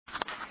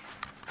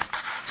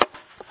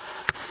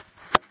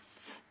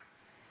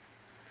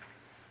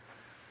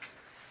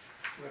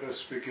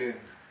us begin.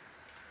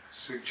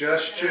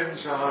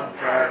 Suggestions on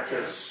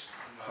Practice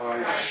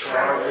by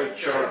Charlotte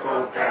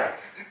Charcoal Beck.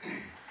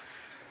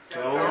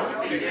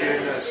 Don't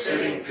begin a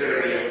sitting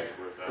period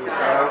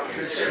without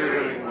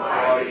considering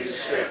why you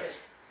sit.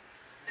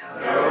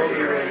 Know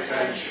your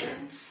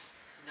intention.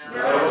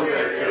 Know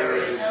that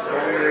there is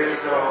nowhere to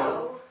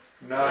go,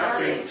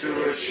 nothing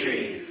to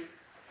achieve.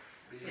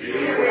 Be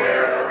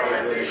aware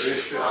of the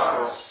vicious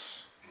thoughts.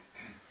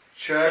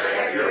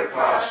 Check your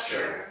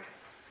posture.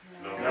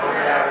 No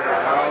matter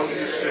how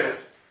you sit,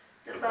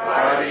 the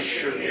body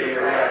should be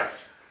erect,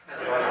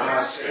 but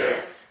not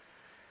stiff,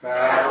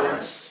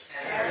 balanced,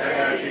 and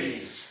at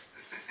ease.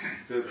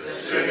 The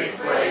sitting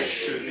place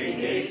should be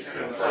neat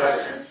and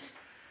pleasant,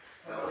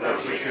 but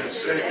we can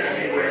sit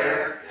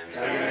anywhere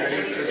and in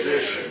any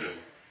position,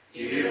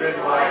 even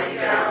lying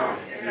down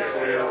if you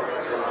feel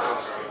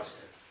exhausted.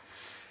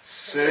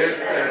 Sit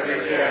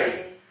every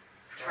day.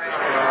 Try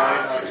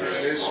not to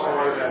miss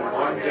more than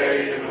one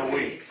day in a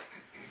week.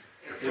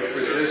 If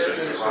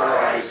resistance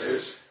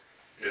arises,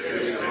 it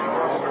is a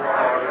normal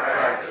part of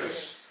practice.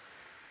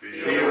 Be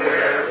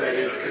aware that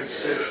it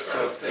consists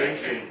of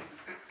thinking.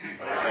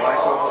 Like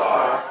all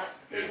thought,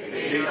 it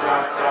need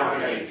not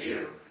dominate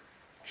you.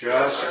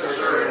 Just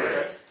observe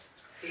it.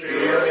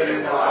 Feel it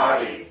in the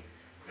body.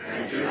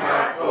 And do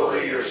not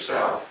bully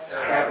yourself,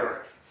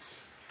 ever.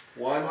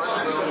 Once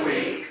a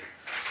week,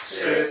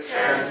 sit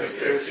 10 to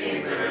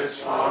 15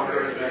 minutes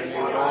longer than you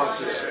want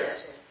to sit.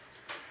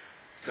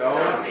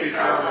 Don't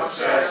become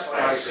obsessed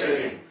by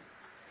sitting.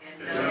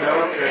 In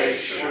no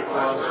case should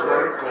one's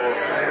work or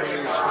family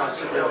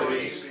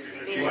responsibilities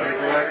be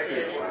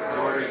neglected in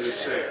order to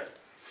sit.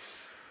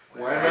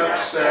 When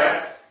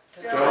upset,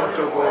 don't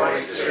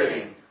avoid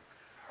sitting.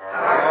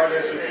 Hard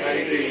as it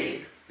may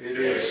be, it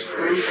is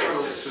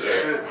crucial to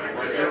sit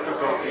when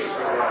difficulties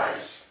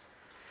arise.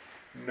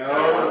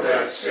 Know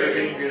that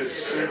sitting is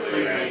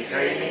simply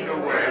maintaining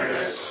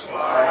awareness of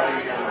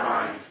body and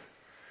mind.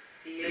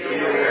 Be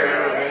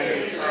aware of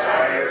any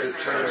desire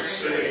to turn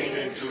sitting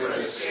into an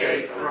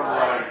escape from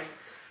life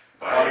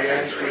by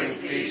entering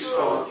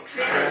peaceful,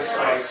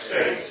 trance-like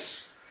states.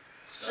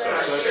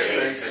 Such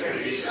states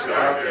can be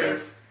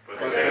seductive,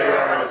 but they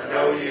are of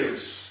no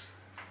use.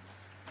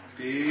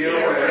 Be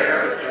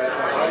aware that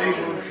the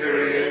honeymoon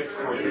period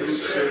for new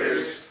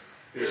sitters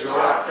is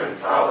often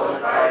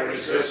followed by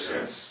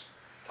resistance,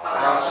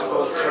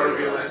 possible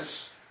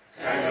turbulence,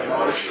 and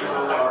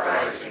emotional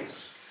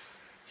uprisings.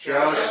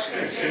 Just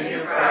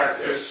continue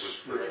practice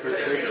with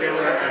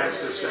particular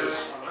emphasis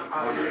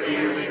on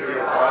feeling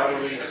your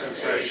bodily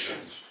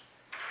sensations.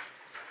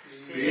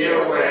 Be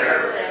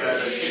aware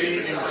that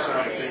achieving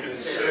something in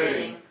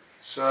sitting,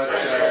 such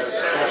as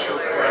special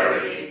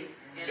clarity,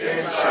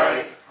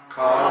 insight,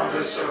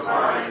 calmness of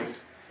mind,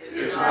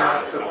 is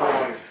not the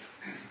point.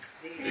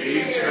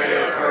 These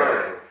may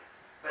occur,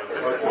 but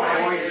the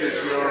point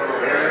is your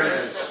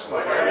awareness of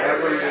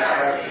whatever is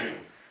happening,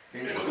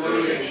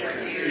 including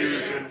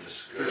confusion,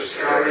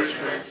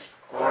 discouragement,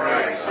 or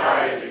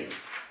anxiety.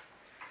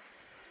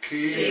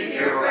 Keep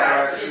your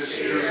practice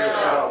to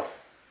yourself.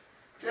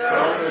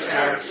 Don't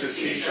attempt to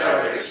teach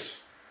others.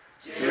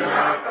 Do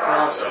not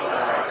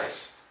proselytize.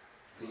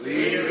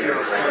 Leave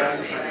your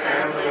friends and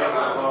family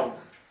alone.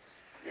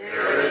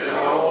 There is an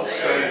old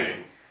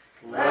saying,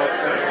 let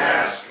them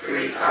ask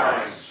 3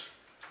 times.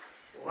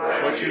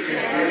 What you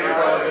can give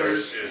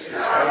others is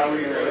how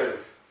you live.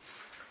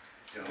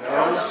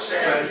 Don't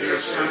spend your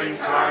sitting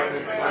time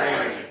in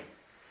planning.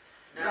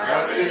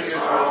 Nothing is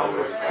wrong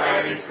with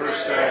planning per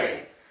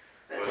se,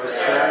 but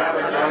set up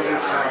another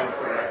time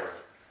for it.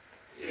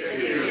 If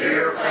you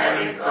hear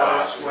planning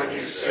thoughts when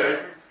you sit,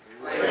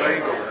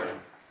 label them.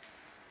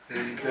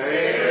 In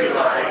daily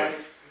life,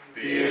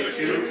 be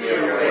acutely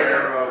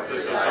aware of the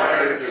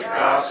desire to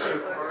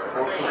gossip or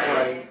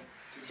complain,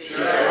 to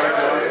judge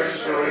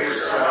others or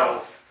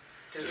yourself,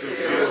 to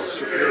feel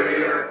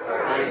superior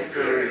or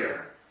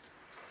inferior.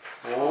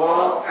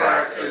 All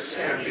practice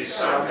can be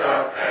summed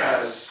up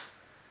as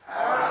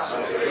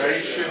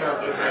observation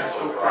of the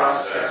mental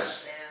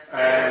process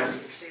and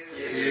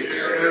the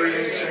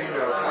experiencing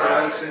of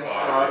pleasant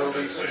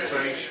bodily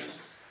sensations.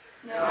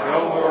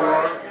 No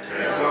more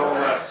and no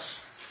less.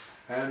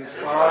 And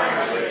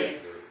finally,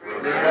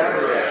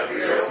 remember that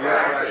your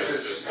practice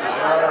is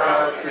not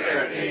about the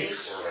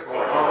techniques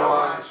or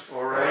koans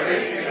or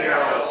anything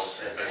else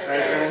as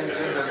ends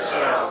in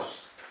themselves,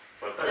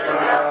 but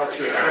about the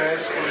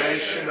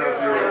transformation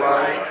of your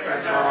life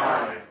and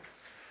mind.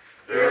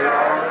 There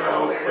are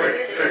no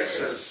quick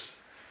fixes.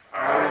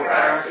 Our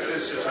practice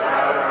is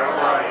about our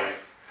life,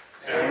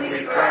 and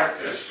we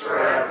practice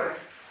forever.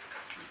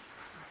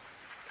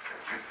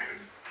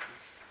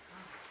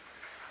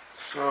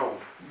 So,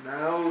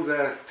 now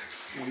that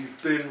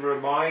we've been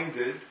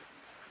reminded,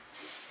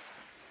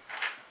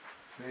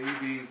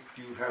 maybe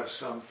you have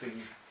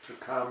something to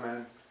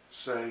comment,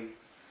 say,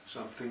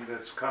 something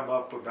that's come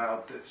up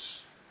about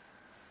this.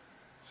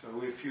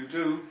 So if you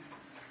do,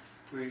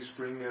 please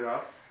bring it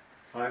up.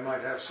 I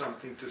might have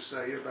something to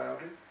say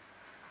about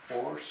it,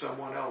 or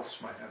someone else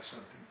might have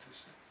something to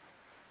say.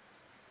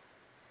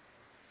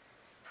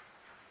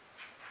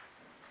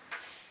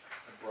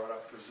 brought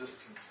up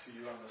resistance to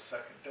you on the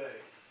second day.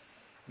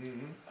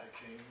 Mm-hmm. I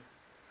came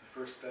the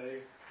first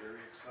day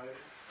very excited.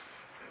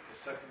 The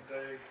second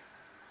day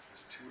it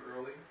was too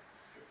early,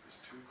 it was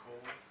too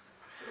cold,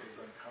 it was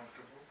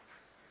uncomfortable,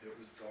 it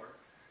was dark.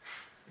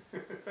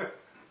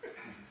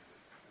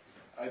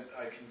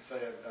 I can say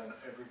I've done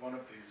every one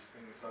of these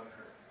things on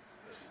her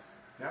list.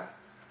 Yeah.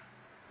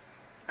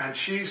 And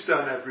she's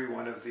done every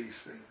one of these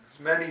things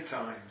many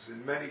times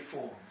in many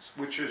forms,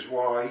 which is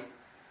why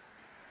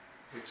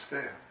it's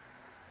there.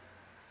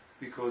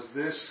 Because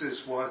this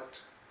is what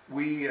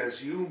we as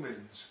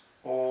humans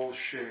all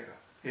share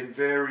in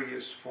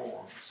various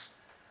forms,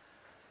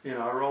 in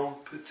our own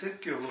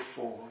particular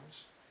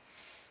forms,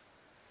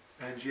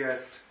 and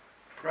yet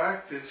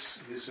practice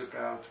is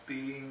about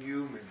being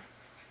human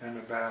and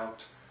about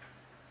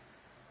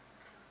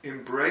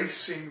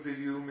embracing the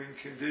human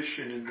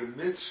condition in the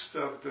midst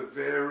of the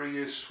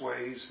various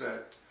ways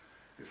that,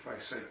 if I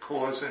say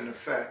cause and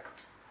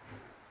effect,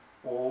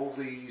 all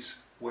these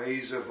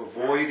ways of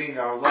avoiding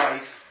our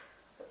life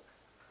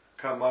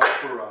come up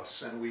for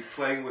us and we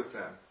play with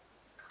them.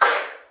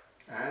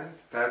 And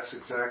that's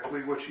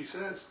exactly what she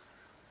says.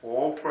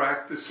 All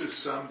practice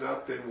is summed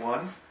up in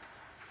one: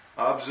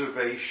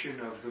 observation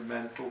of the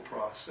mental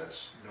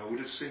process,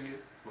 noticing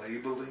it,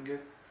 labeling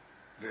it,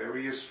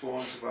 various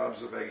forms of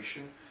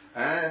observation,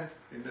 and,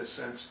 in a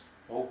sense,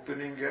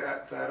 opening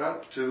that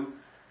up to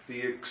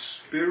the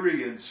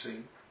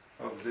experiencing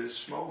of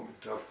this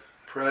moment, of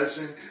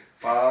present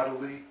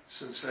bodily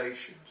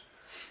sensations.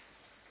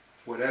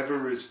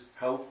 Whatever is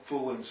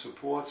helpful and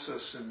supports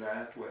us in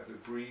that, whether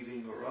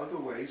breathing or other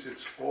ways,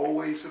 it's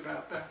always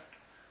about that.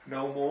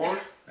 No more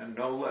and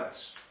no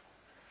less.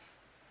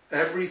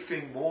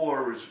 Everything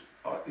more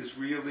is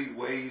really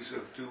ways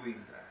of doing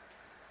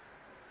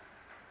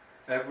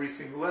that.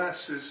 Everything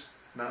less is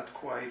not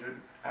quite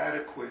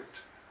adequate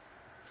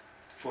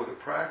for the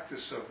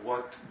practice of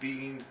what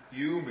being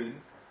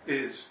human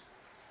is.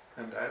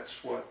 And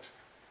that's what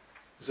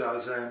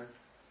Zazen,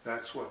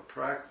 that's what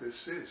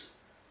practice is.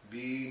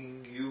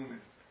 Being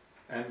human.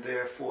 And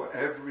therefore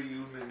every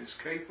human is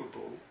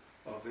capable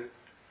of it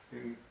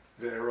in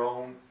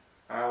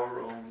our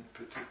own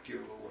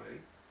particular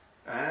way.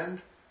 And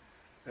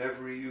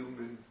every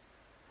human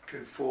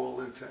can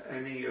fall into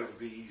any of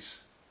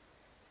these,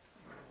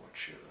 what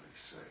should I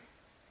say,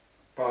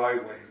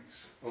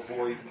 byways,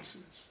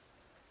 avoidances.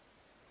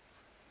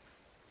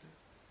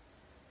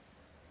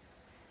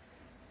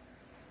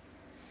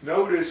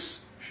 Notice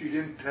she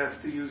didn't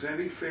have to use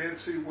any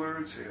fancy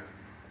words here.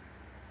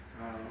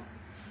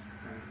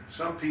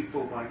 Some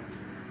people might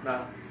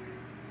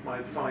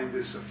find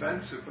this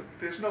offensive, but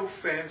there's no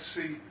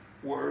fancy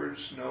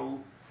words,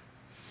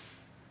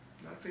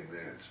 nothing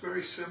there. It's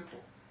very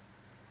simple.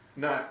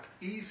 Not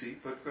easy,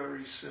 but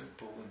very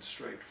simple and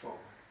straightforward.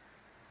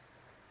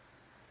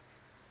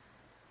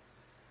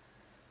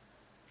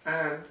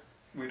 And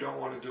we don't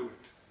want to do it.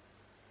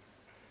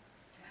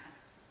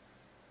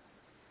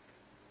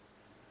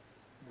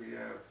 We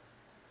have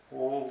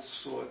all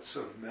sorts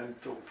of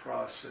mental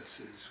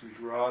processes we'd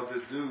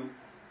rather do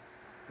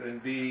than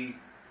be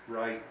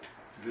right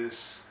this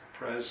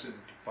present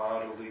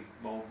bodily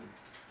moment.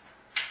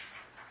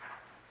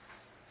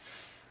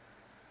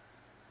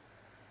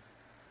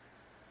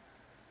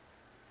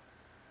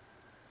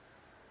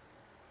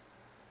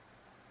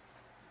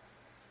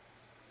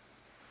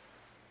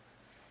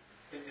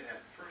 In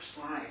that first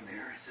line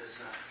there, it says,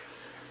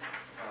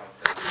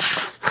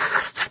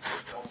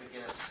 don't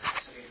begin a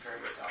sitting prayer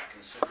without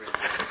considering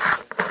this.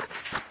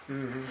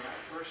 Mm-hmm. When I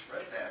first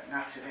read that,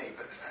 not today,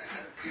 but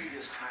at a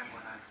previous time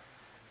when I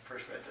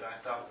first read that, I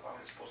thought, well,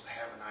 I'm supposed to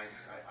have I'm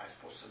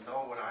supposed to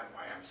know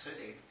why I'm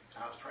sitting.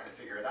 And I was trying to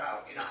figure it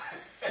out,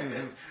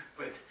 Mm-hmm.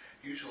 But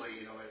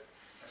usually,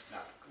 that's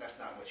not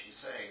what she's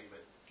saying.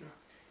 But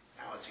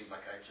now it seems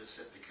like I just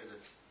sit because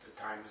the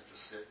time is to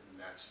sit, and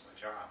that's my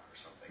job or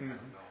something. Mm-hmm.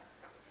 I don't know.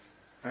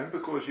 And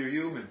because you're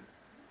human.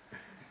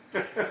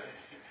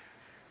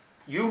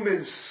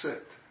 Humans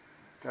sit.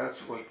 That's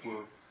what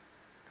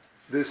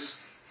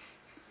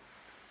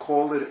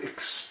call it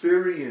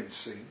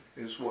experiencing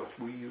is what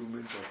we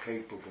humans are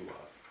capable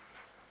of.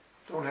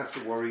 Don't have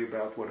to worry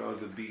about what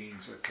other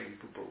beings are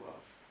capable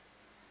of.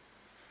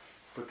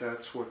 But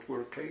that's what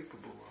we're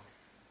capable of.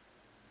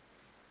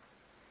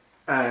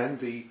 And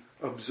the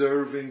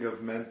observing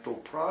of mental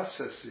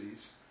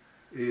processes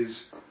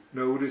is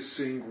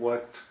noticing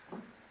what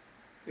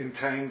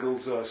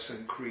entangles us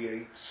and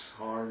creates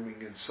harming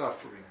and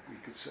suffering, we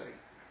could say,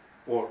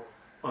 or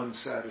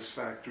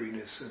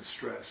unsatisfactoriness and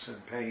stress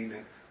and pain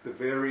and the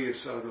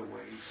various other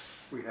ways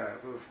we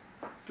have of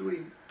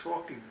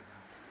talking about.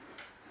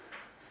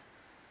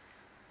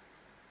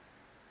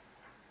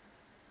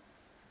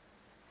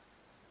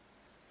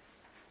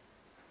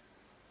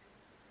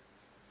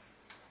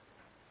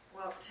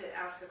 Well, to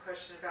ask a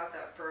question about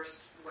that first,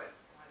 what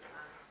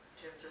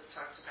Jim just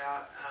talked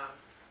about,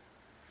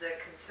 the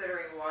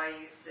considering why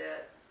you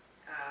sit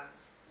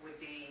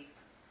would be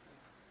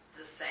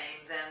the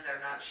same then.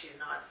 She's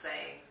not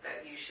saying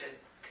that you should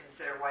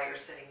consider why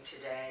you're sitting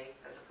today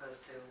as opposed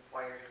to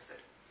why you're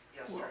sitting.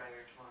 yesterday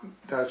or tomorrow.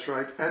 That's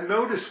right. And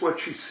notice what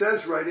she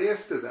says right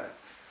after that.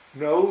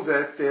 Know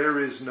that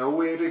there is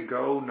nowhere to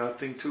go,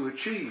 nothing to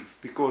achieve.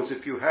 Because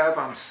if you have,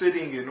 I'm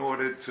sitting in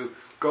order to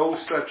go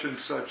such and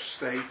such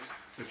state,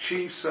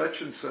 achieve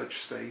such and such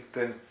state,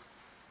 then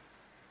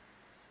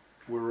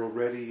we're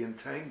already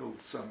entangled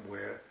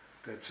somewhere.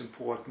 That's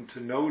important to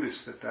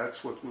notice that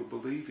that's what we're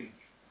believing.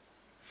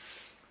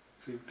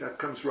 See, that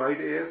comes right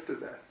after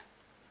that.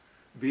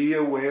 Be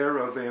aware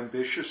of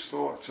ambitious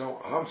thoughts. Oh,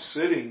 I'm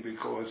sitting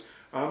because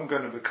I'm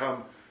going to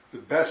become the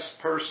best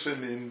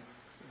person in,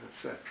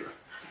 etc.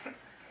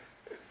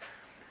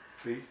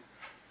 See?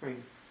 I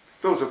mean,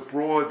 those are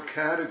broad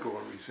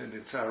categories, and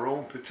it's our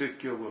own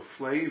particular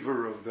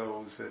flavor of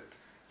those that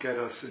get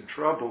us in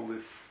trouble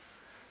if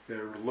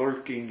they're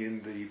lurking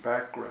in the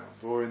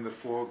background or in the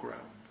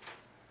foreground.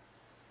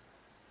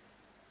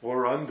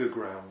 Or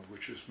underground,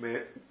 which is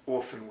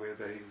often where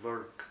they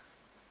lurk.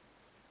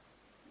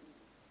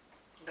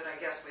 But I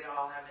guess we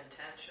all have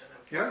intention.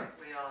 Yeah.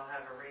 We all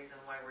have a reason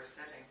why we're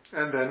sitting.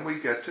 And then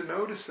we get to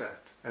notice that.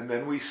 And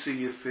then we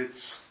see if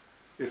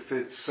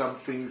it's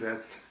something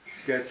that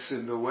gets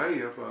in the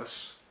way of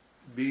us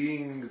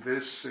being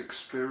this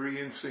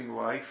experiencing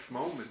life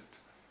moment.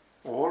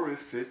 Or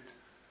if it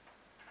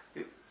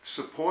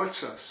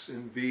supports us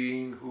in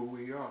being who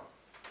we are.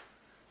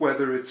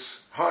 Whether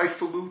it's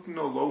highfalutin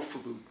or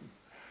lowfalutin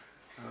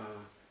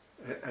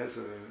as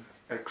an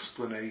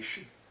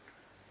explanation.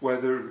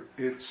 Whether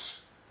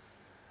it's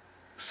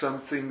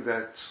something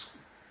that's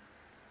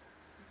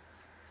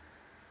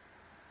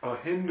a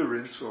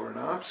hindrance or an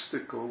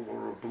obstacle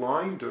or a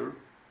blinder,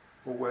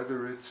 or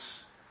whether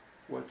it's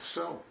what's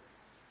so.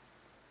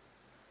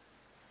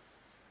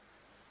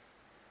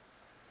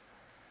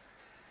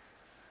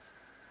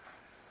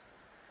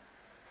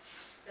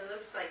 It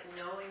looks like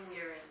knowing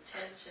your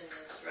intention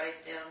is right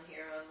down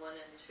here on 1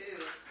 and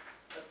 2.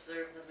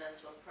 Observe the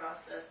mental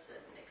process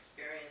and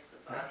experience the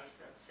body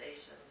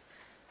sensations.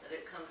 That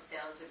it comes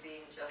down to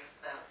being just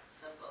that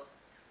simple.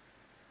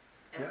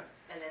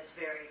 And it's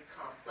very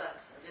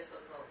complex and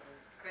difficult and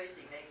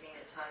crazy making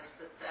at times,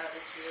 but that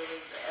is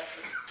really the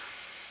essence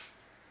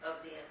of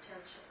the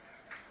intention.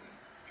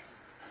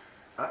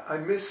 I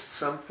missed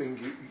something.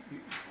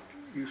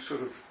 You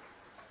sort of,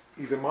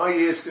 either my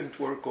ears didn't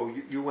work or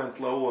you went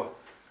lower.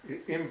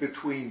 In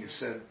between, you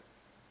said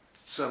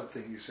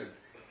something. You said,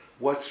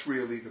 "What's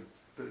really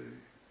the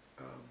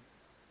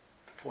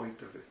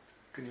point of it?"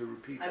 Can you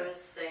repeat that? I was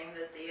saying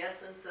that the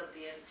essence of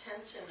the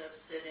intention of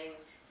sitting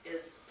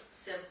is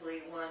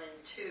simply 1 and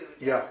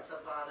 2 down at the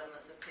bottom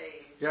of the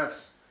page. Yes.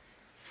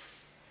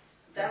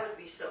 That would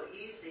be so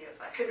easy if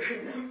I could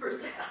remember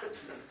that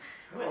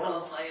with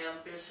all my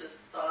ambitious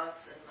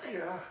thoughts and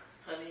my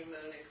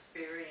honeymoon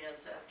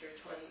experience after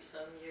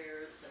 20-some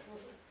years. And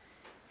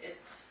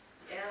it's,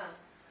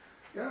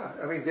 Yeah,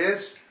 I mean,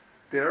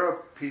 there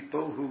are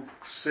people who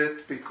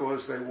sit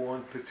because they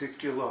want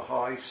particular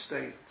high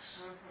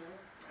states,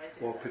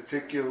 or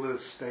particular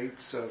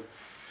states of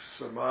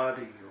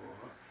samadhi,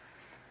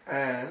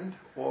 and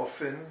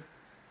often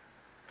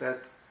that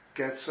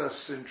gets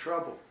us in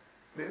trouble.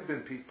 There have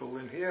been people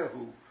in here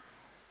who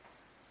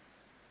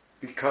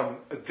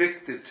become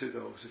addicted to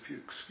those, if you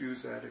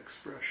excuse that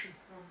expression.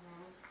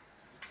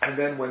 And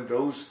then when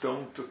those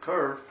don't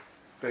occur,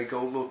 they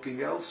go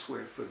looking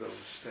elsewhere for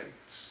those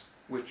states,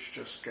 which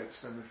just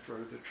gets them in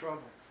further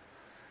trouble.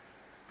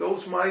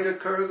 Those might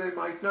occur, they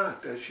might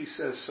not, as she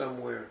says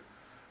somewhere,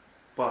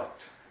 but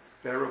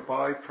they're a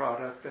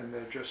byproduct and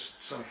they're just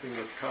something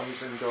that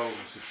comes and goes.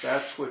 If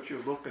that's what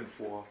you're looking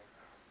for,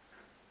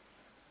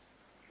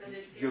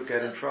 you'll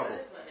get in trouble.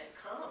 Good when it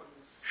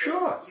comes.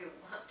 Sure. You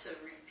want to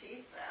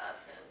repeat that.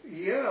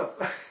 Yeah.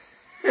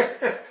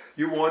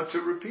 You want to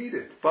repeat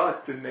it.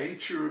 But the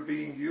nature of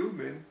being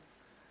human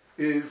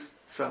is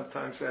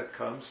sometimes that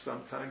comes,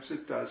 sometimes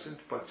it doesn't,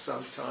 but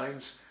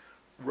sometimes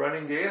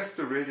running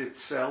after it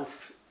itself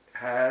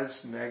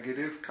has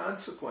negative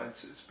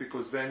consequences,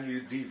 because then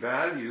you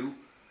devalue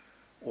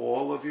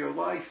all of your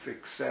life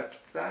except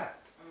that.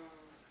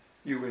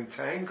 You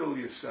entangle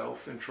yourself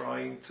in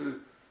trying to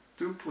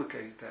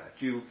duplicate that.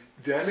 You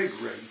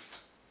denigrate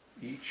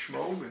each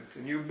moment,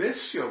 and you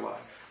miss your life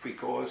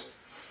because,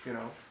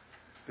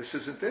 this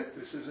isn't it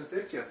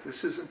yet,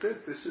 this isn't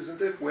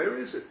it, where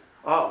is it?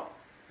 Oh,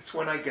 it's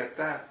when I get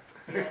that.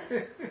 Yeah.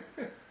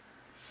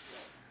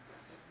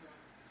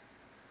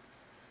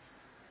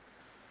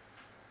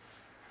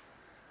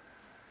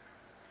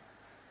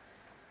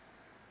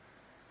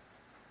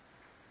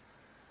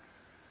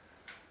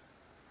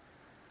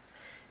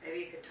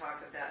 Maybe you could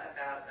talk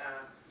about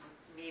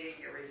meeting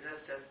your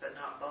resistance but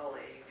not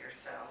bullying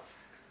yourself.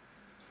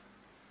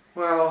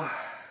 Well,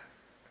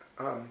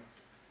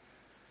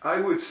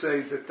 I would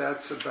say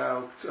that's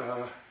about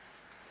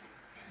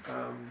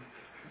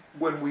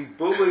when we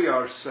bully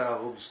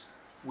ourselves,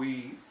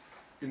 we,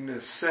 in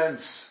a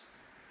sense,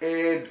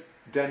 add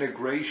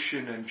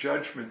denigration and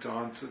judgment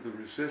onto the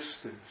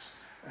resistance,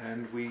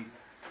 and we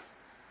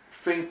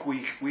think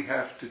we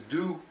have to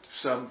do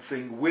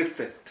something with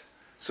it.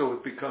 So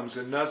it becomes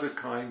another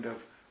kind of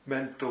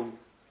mental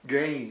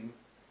game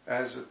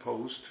as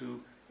opposed to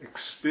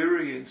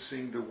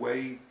experiencing the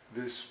way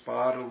this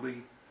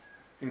bodily,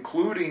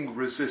 including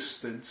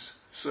resistance,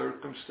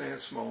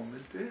 circumstance,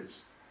 moment is.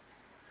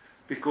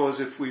 Because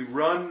if we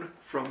run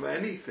from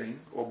anything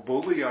or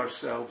bully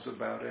ourselves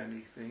about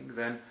anything,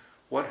 then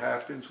what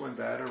happens when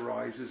that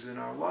arises in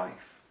our life?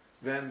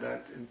 Then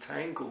that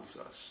entangles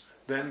us.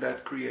 Then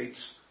that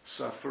creates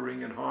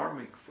suffering and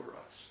harming for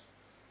us.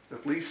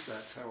 At least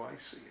that's how I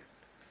see it.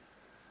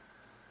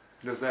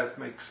 Does that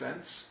make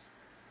sense?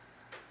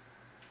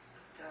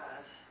 It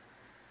does.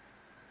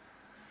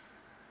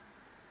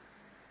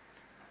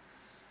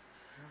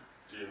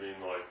 Do you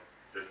mean like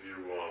if you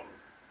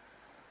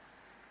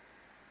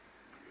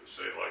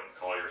say like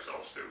call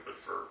yourself stupid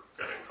for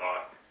getting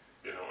caught,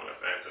 in a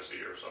fantasy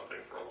or something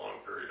for a long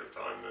period of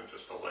time, then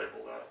just to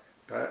label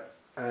that?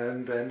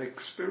 And then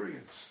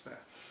experience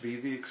that. Be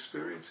the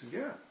experiencer.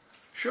 Yeah.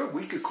 Sure,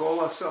 we could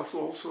call ourselves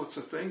all sorts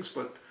of things,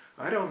 but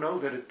I don't know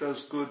that it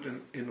does good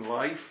in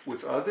life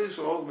with others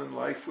or in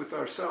life with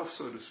ourselves,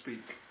 so to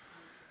speak.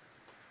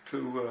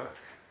 To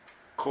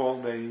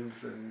call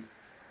names and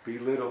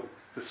belittle,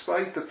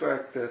 despite the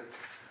fact that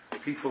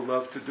people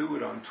love to do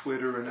it on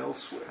Twitter and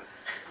elsewhere.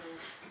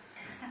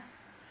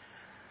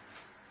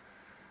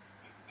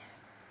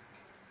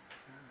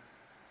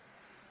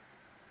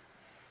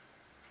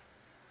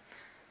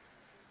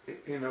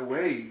 In a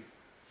way,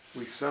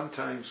 we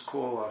sometimes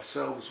call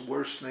ourselves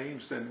worse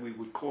names than we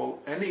would call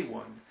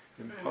anyone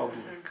in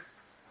public.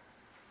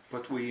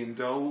 But we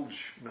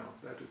indulge,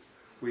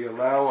 we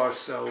allow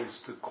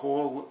ourselves to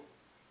call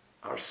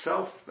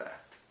ourselves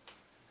that.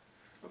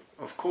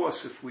 Of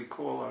course, if we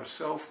call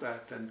ourselves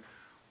that, then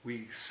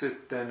we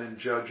sit then and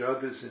judge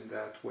others in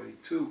that way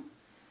too,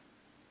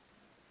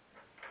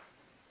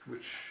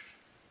 which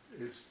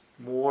is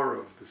more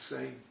of the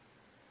same.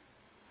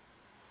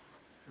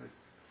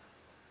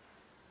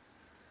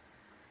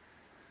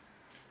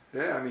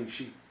 Yeah,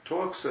 she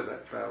talks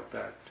about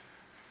that.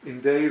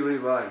 In daily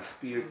life,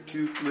 be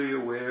acutely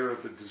aware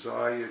of the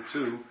desire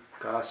to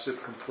gossip,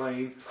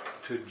 complain,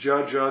 to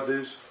judge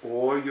others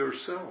or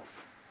yourself.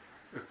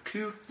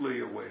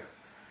 Acutely aware.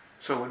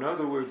 So in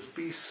other words,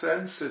 be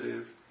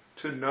sensitive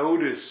to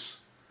notice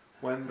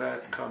when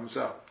that comes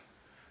up.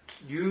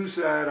 Use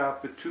that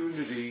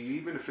opportunity,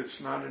 even if it's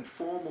not in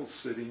formal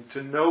sitting,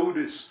 to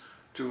notice,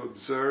 to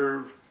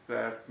observe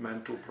that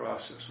mental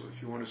process, or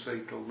if you want to say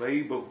to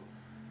label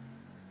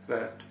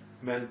that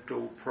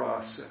mental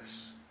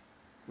process,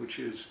 which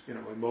is,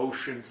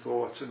 emotion,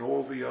 thoughts, and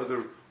all the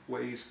other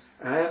ways,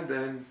 and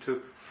then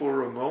to,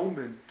 for a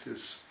moment, if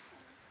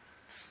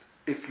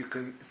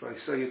I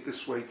say it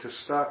this way, to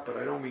stop, but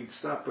I don't mean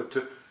stop, but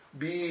to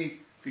be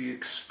the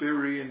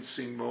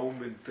experiencing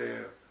moment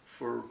there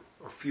for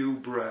a few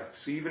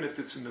breaths, even if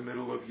it's in the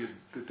middle of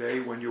the day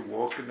when you're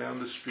walking down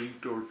the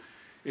street or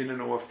in an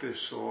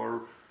office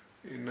or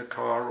in the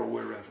car or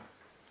wherever.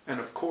 And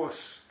of course,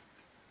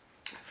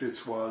 if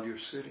it's while you're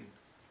sitting.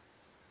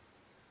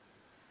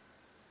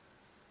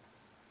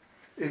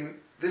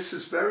 This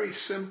is very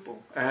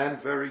simple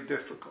and very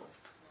difficult.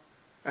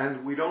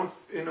 And we don't,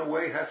 in a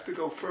way, have to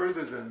go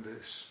further than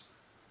this.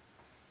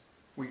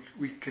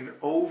 We can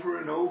over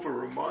and over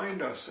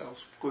remind ourselves,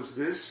 because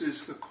this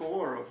is the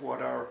core of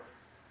what our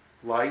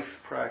life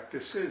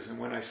practice is. And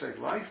when I say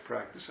life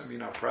practice, I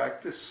mean our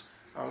practice,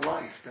 our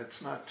life.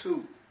 That's not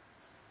two.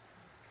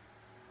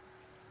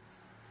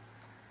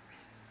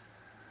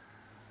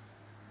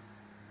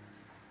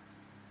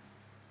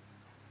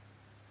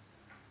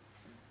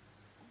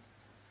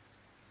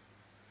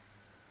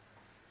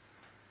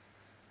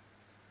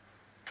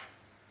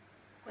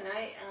 When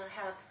I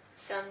have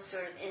some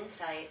sort of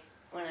insight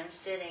when I'm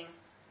sitting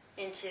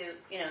into,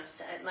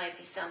 it might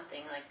be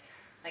something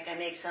like I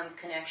make some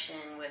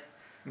connection with,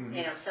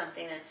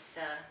 something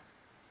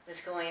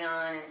that's going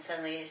on, and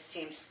suddenly it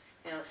seems,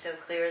 so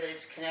clear that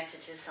it's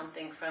connected to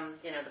something from,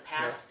 the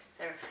past.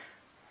 Yeah.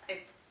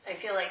 I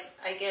feel like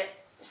I get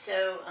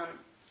so,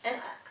 and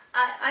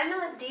I'm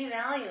not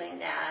devaluing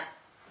that.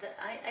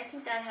 I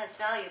think that has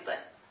value, but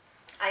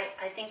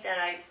I think that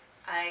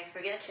I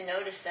forget to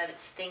notice that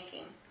it's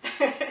thinking.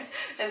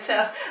 And so,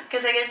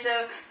 because I get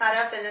so caught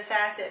up in the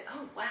fact that,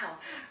 oh, wow,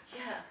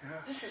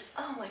 this is,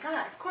 oh my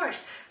God, of course,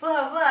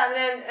 blah, blah.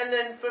 And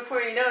then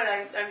before you know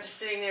it, I'm just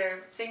sitting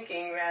there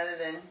thinking rather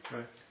than,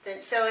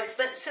 so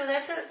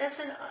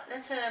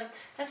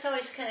that's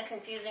always kind of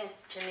confusing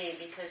to me,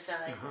 because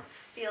I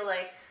feel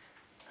like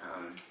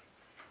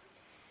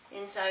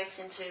insights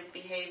into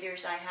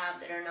behaviors I have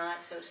that are not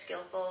so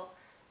skillful,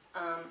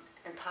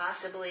 and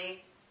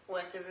possibly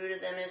what the root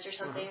of them is or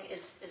something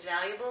is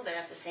valuable, but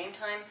at the same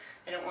time,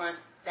 I don't want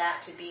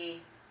that to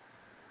be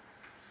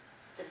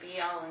the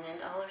be-all and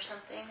end-all or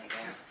something, I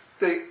guess.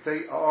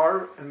 They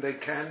are, and they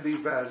can be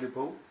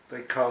valuable.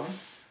 They come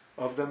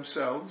of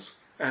themselves,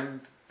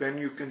 and then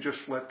you can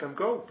just let them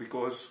go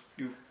because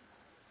you've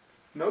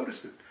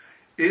noticed it.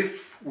 If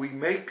we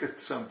make it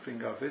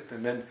something of it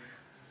and then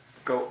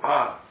go,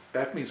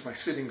 that means my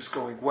sitting's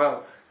going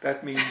well,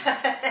 that means,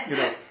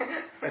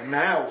 and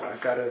now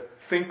I've got to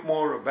think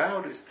more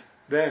about it,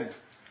 then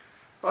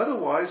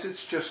Otherwise, it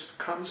just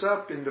comes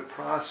up in the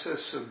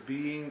process of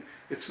being.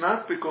 It's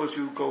not because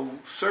you go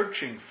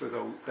searching for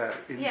that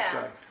insight.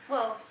 Yeah.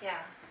 Well,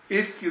 yeah.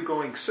 If you're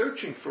going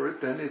searching for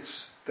it, then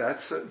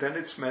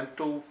it's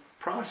mental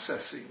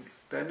processing.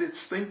 Then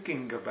it's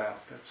thinking about.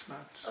 That's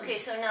not. Okay,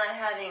 so not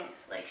having,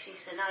 like she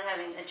said, not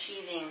having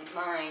achieving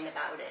mind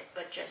about it,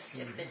 but just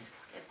if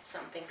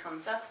something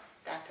comes up,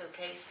 that's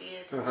okay. See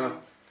it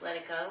and let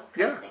it go.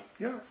 Yeah,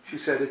 yeah. She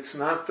said it's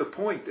not the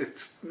point.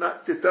 It's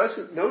not. It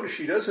doesn't. Notice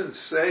she doesn't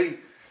say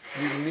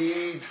you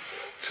need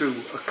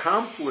to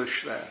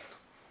accomplish that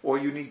or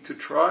you need to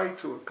try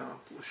to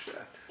accomplish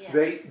that.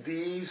 Yeah.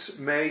 These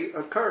may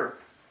occur.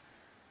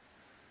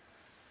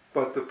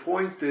 But the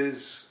point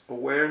is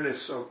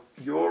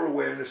your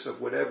awareness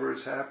of whatever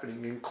is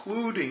happening,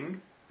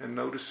 including, and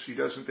notice she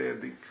doesn't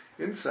add the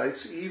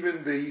insights,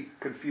 even the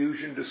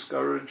confusion,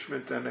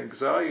 discouragement, and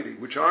anxiety,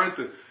 which aren't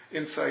the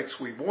insights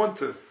we want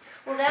to.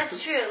 Well,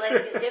 that's true. Like,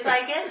 if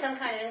I get some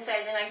kind of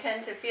insight, then I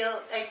tend to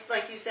feel,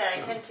 like you said,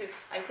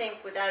 I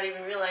think without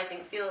even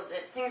realizing, feel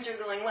that things are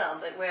going well.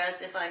 But whereas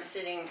if I'm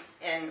sitting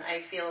and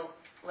I feel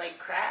like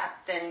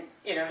crap, then,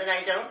 then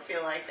I don't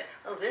feel like that.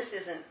 Oh, this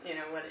isn't,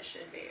 what it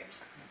should be or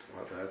something.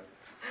 Well,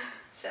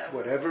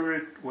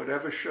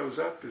 whatever shows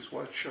up is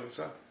what shows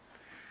up.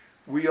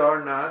 We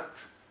are not,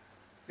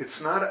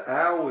 it's not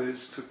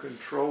ours to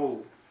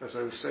control, as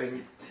I was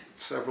saying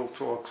several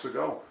talks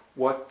ago,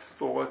 what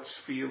thoughts,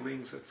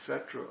 feelings,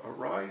 etc.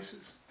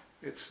 arises.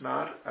 It's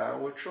not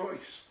our choice.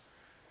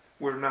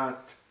 We're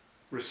not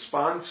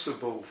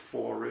responsible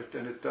for it,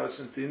 and it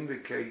doesn't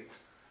indicate,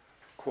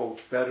 quote,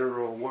 better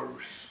or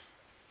worse,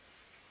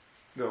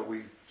 though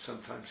we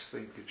sometimes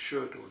think it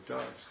should or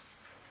does.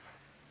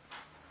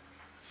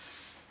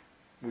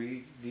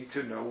 We need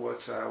to know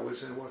what's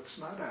ours and what's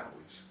not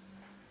ours.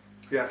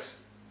 Yes,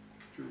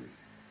 Julie.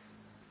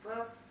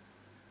 Well,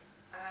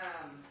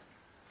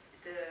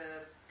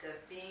 the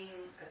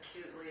being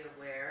acutely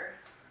aware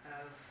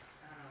of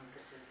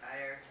the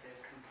desire to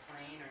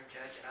complain or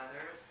judge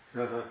others,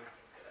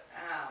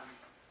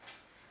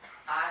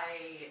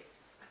 I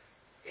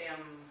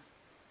am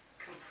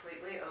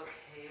completely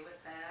okay with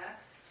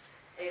that,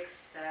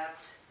 except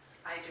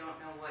I don't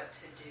know what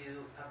to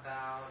do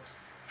about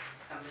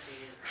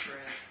somebody, for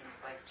instance,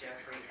 like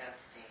Jeffrey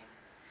Epstein,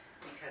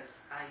 because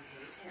I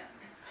hate him,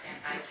 and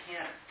I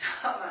can't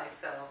stop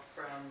myself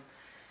from,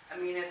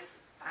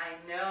 I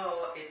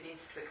know it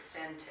needs to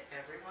extend to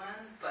everyone,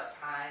 but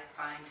I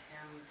find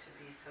him to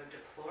be so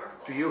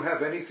deplorable. Do you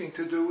have anything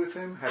to do with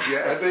him? Have you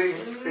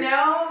ever?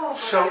 No.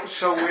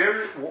 So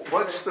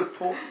what's the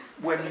point?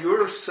 When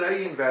you're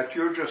saying that,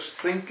 you're just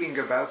thinking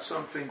about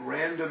something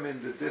random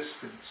in the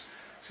distance.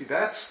 See,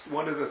 that's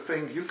one of the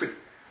things you could.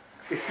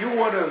 If you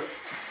want to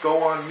go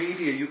on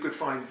media, you could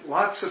find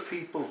lots of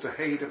people to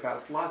hate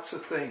about lots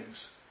of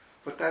things.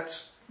 But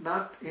that's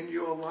not in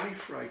your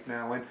life right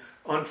now. And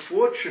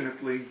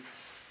unfortunately,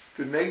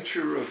 the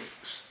nature of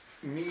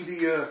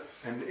media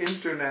and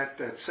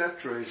internet,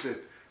 etc., is it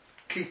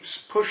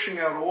keeps pushing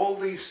out all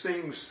these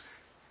things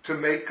to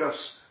make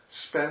us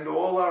spend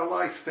all our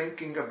life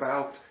thinking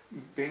about,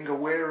 being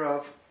aware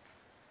of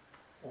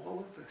all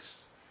of this.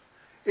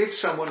 If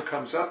someone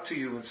comes up to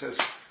you and says,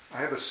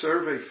 I have a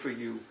survey for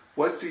you,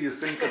 what do you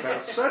think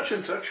about such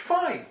and such?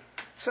 Fine,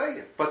 say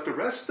it. But the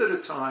rest of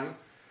the time,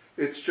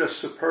 it's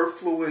just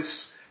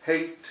superfluous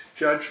hate,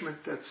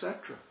 judgment,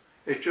 etc.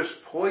 It just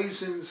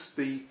poisons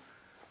the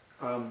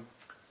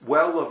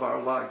well of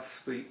our life.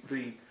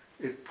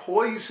 It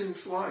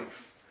poisons life.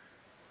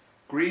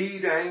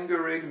 Greed,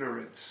 anger,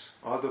 ignorance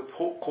are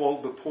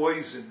called the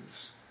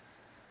poisons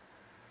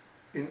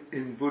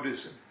in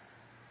Buddhism.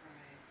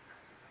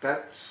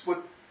 That's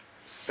what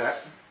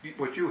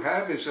you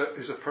have is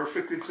a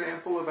perfect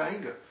example of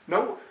anger.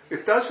 No,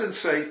 it doesn't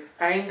say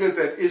anger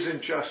that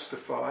isn't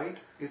justified.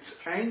 It's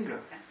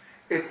anger.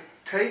 It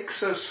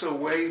takes us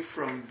away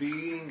from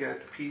being at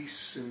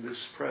peace in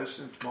this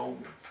present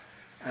moment.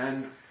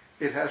 And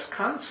it has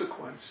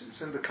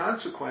consequences, and the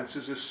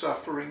consequences is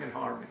suffering and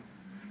harming.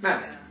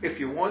 Now, if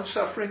you want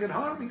suffering and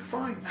harming,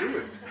 fine, do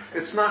it.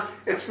 It's not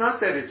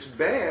that it's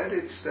bad,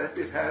 it's that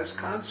it has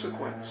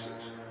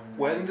consequences.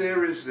 When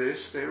there is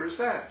this, there is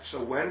that.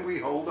 So when we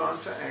hold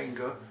on to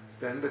anger,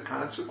 then the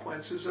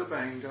consequences of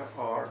anger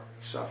are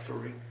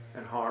suffering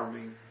and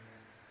harming.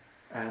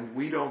 And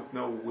we don't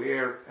know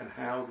where and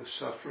how the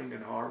suffering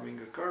and harming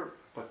occur,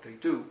 but they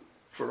do,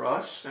 for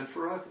us and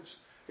for others.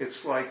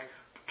 It's like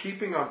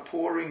keeping on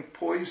pouring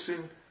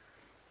poison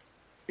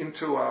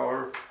into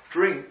our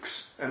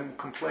drinks and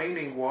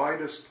complaining, why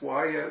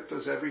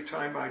does every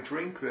time I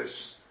drink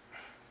this,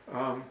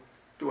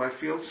 do I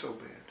feel so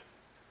bad?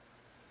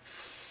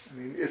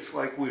 It's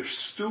like we're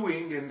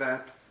stewing in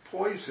that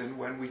poison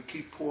when we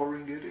keep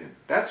pouring it in.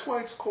 That's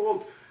why it's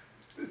called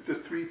the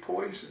three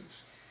poisons.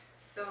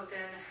 So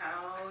then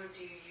how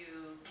do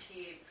you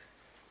keep,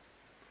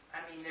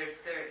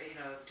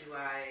 do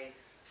I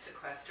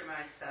sequester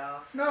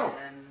myself No.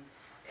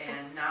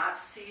 and not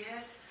see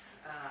it?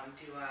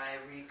 Do I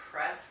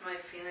repress my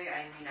feeling?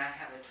 I mean, I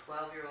have a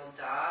 12-year-old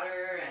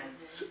daughter,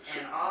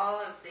 and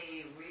all of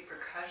the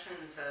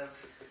repercussions of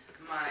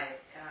my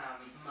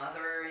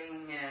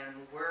mothering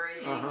and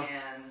worrying,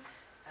 and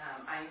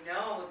I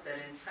know that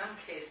in some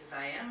cases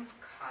I am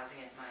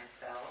causing it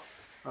myself,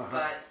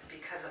 but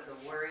because of the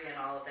worry and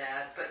all of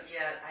that, but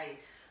yet I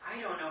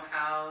don't know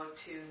how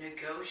to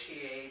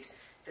negotiate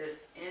this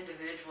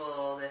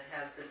individual that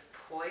has this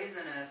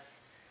poisonous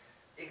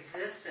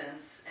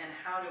existence, and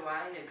how do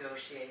I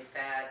negotiate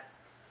that?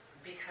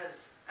 Because,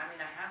 I mean,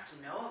 I have to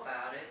know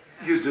about it.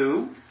 You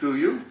do? Do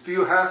you? Do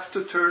you have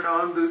to turn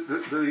on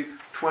the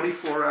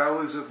 24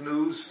 hours of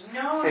news?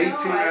 No, 18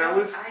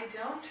 hours? I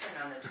don't turn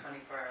on the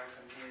 24 hours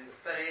of news,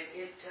 but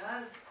it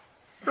does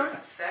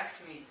affect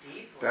me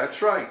deeply.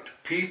 That's right.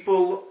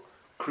 People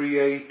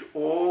create do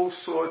all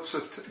sorts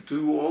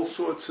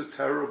of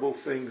terrible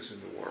things in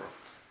the world.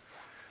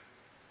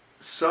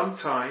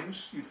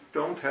 Sometimes you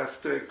don't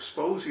have to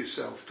expose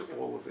yourself to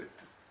all of it.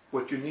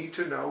 What you need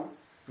to know,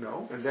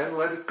 and then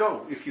let it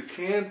go. If you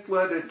can't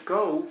let it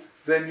go,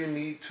 then you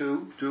need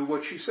to do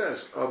what she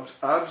says,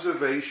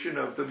 observation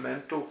of the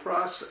mental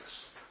process.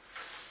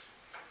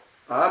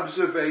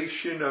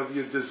 Observation of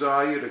your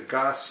desire to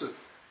gossip.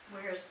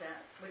 Where is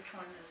that? Which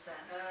one is that?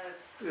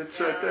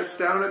 It's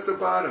down at the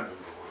bottom.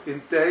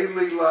 In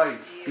daily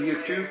life, be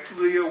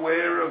acutely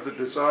aware of the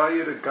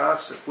desire to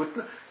gossip.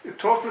 You're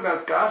talking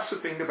about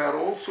gossiping about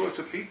all sorts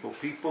of people.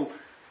 People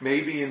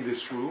maybe in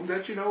this room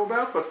that you know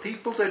about, but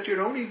people that you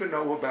don't even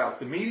know about.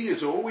 The media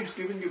is always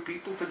giving you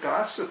people to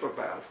gossip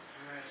about.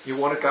 You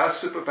want to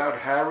gossip about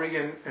Harry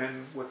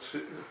and what's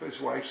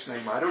his wife's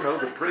name? I don't know,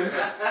 the prince.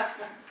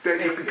 Then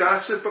you can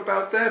gossip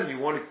about them. You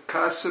want to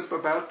gossip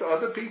about the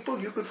other people?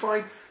 You could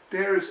find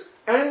there's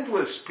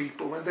endless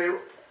people, and there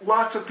are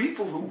lots of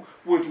people who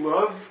would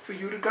love for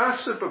you to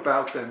gossip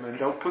about them, and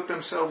they'll put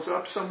themselves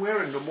up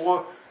somewhere, and the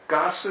more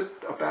gossip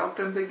about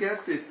them they get,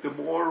 the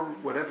more,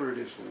 whatever it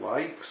is,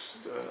 likes,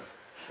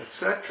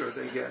 etc.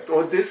 they get.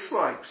 Or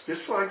dislikes.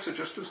 Dislikes are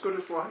just as good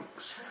as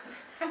likes.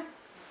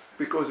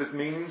 Because it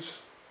means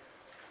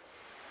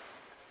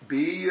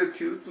be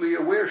acutely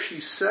aware.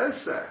 She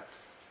says that.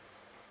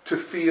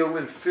 To feel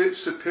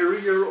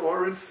superior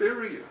or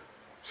inferior.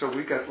 So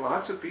we got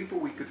lots of people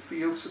we could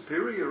feel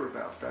superior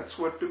about. That's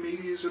what the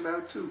media is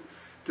about too.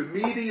 The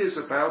media is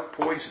about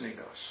poisoning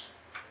us.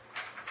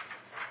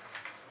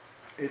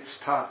 It's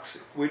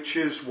toxic, which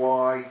is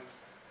why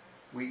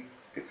it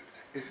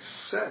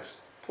says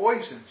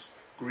poisons,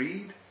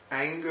 greed,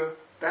 anger.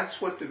 That's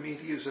what the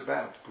media is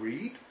about.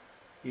 Greed.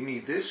 You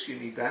need this, you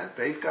need that.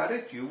 They've got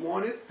it, you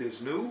want it.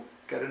 There's new,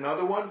 get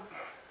another one.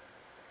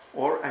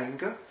 Or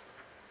anger,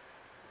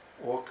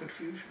 or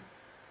confusion.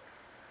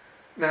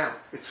 Now,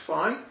 it's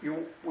fine.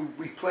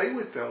 We play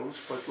with those,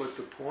 but what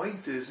the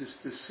point is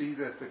to see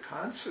that the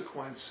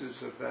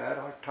consequences of that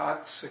are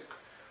toxic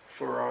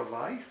for our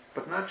life,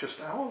 but not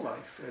just our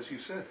life, as you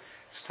said.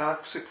 It's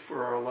toxic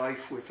for our life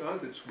with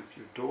others, with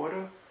your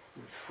daughter,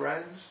 with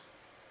friends.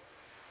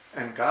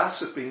 And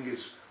gossiping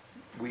is,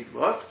 we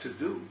love to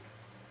do.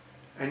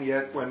 And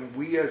yet when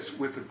we, as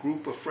with a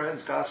group of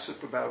friends,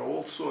 gossip about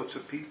all sorts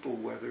of people,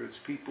 whether it's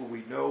people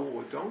we know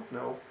or don't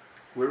know,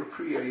 we're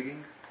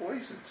creating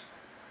poisons.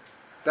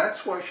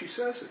 That's why she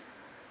says it.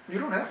 You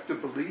don't have to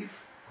believe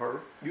her.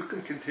 You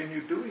can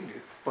continue doing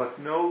it, but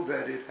know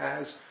that it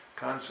has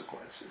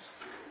consequences.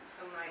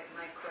 So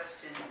my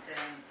question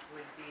then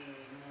would be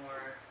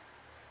more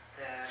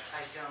that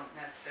I don't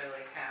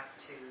necessarily have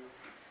to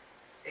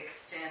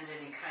extend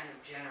any kind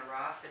of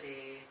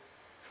generosity.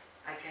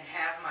 I can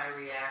have my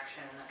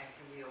reaction, I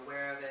can be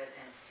aware of it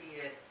and see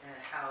it and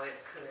how it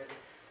could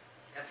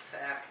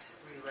affect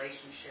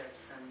relationships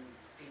and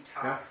be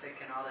toxic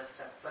and all this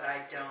stuff, but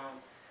I don't.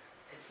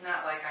 It's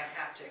not like I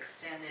have to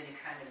extend any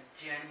kind of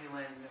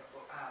genuine,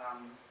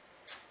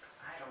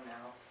 I don't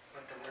know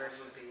what the word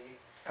would be.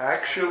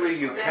 Actually,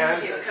 you can.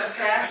 Thank you.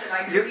 Compassion.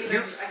 I couldn't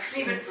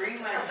even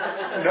bring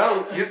myself.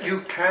 No,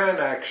 you can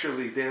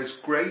actually. There's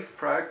great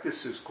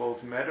practices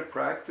called metta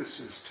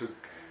practices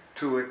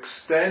to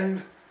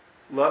extend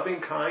loving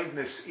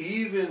kindness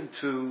even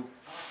to.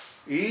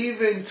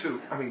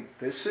 I mean,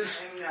 this is.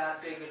 I'm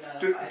not big enough.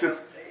 I don't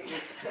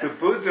think.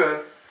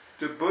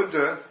 The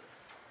Buddha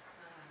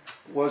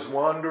was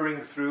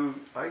wandering through,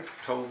 I've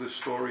told the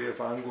story of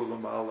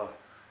Angulimala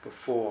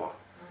before.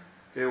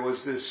 There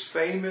was this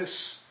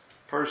famous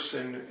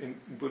person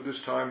in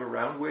Buddha's time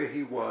around where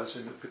he was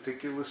in a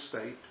particular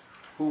state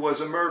who was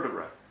a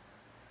murderer.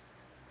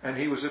 And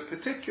he was a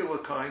particular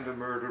kind of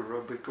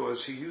murderer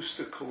because he used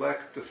to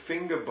collect the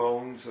finger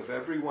bones of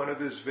every one of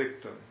his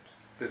victims,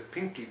 the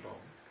pinky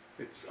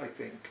bone, I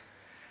think,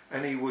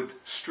 and he would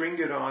string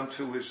it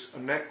onto a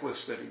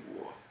necklace that he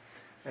wore.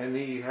 And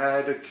he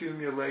had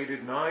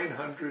accumulated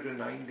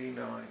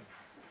 999.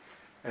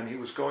 And he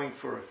was going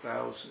for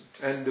 1,000.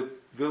 And the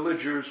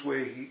villagers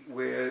where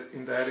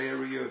in that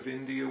area of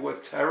India were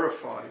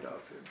terrified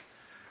of him.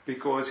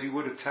 Because he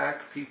would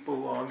attack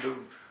people on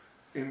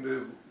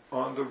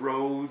the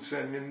roads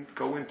and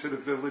go into the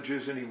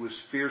villages, and he was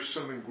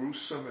fearsome and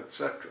gruesome,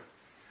 etc.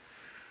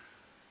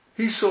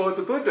 he saw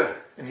the Buddha,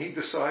 and he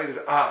decided,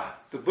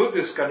 the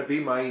Buddha's going to be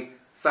my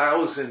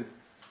 1,000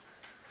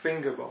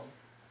 finger bone.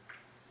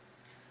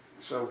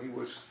 So he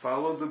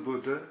followed the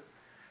Buddha,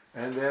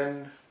 and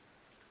then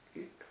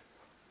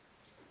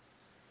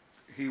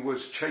he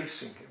was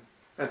chasing him.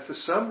 And for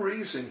some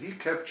reason, he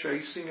kept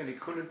chasing and he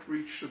couldn't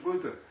reach the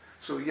Buddha.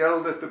 So he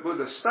yelled at the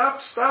Buddha,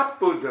 "Stop, stop,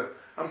 Buddha!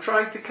 I'm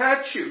trying to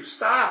catch you,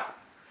 stop!"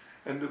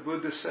 And the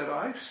Buddha said,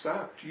 "I've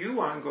stopped.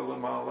 You,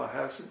 Angulimala,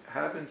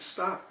 haven't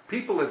stopped."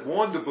 People had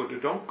warned the Buddha,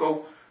 don't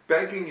go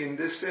begging in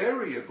this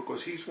area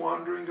because he's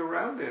wandering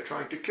around there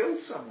trying to kill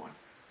someone.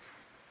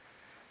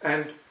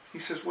 And he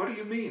says, "What do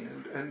you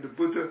mean?" And the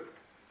Buddha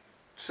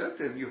said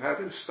to him, "You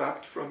haven't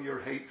stopped from your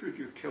hatred,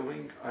 you're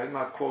killing." I'm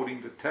not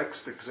quoting the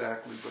text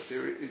exactly, but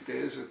there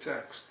is a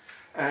text.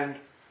 And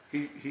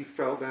he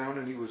fell down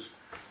and he was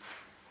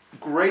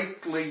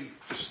greatly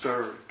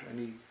disturbed. And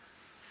he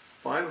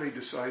finally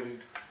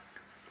decided,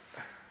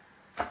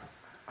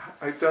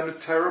 "I've done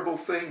terrible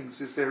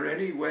things. Is there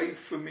any way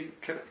for me?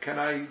 Can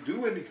I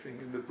do anything?"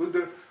 And the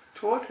Buddha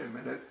taught him.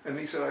 And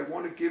he said, "I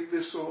want to give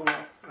this all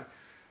up.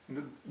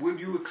 Would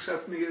you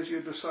accept me as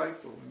your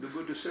disciple?" And the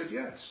Buddha said,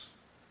 "Yes.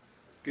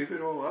 Give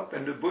it all up."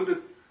 And the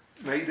Buddha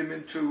made him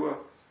into a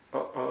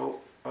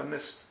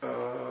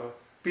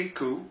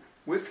bhikkhu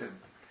with him.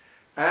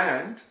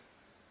 And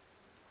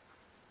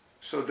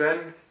so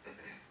then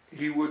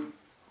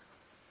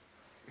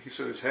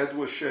so his head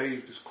was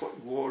shaved,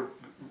 wore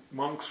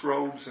monk's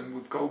robes, and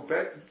would go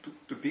back.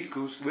 The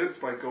bhikkhus lived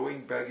by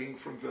going begging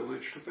from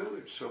village to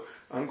village. So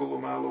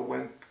Angulimala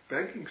went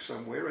begging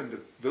somewhere, and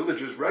the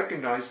villagers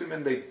recognized him,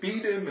 and they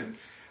beat him,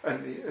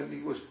 and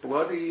he was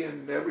bloody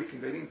and everything.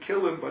 They didn't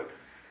kill him,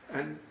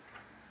 and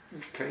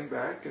he came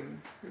back,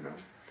 and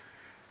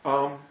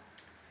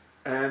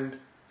and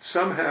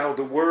somehow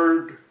the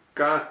word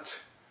got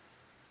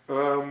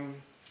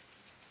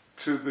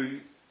to the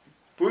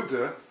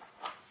Buddha.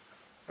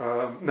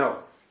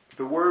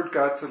 The word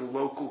got to the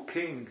local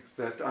king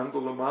that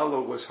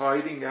Angulimala was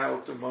hiding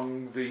out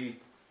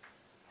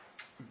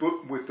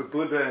with the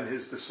Buddha and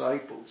his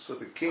disciples. So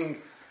the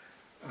king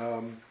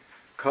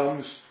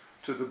comes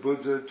to the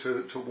Buddha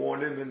to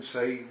warn him and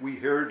say, "We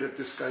heard that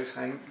this guy's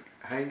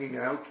hanging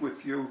out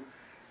with you."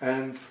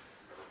 And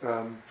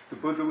the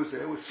Buddha was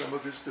there with some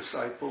of his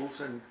disciples,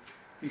 and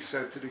he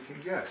said to the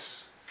king,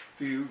 "Yes,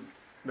 do you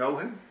know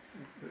him?"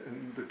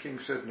 And the king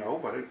said, "No,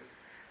 but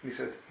he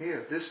said,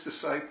 "Here, this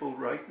disciple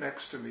right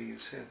next to me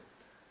is him.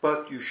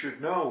 But you should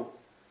know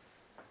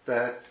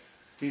that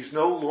he's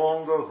no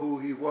longer who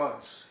he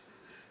was.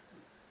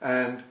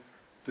 And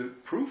the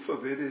proof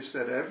of it is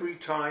that every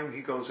time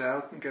he goes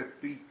out and gets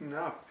beaten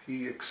up,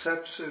 he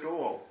accepts it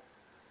all.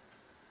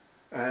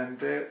 And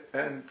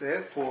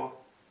therefore,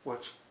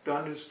 what's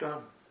done is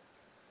done."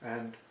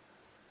 And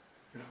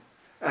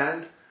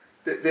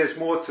there's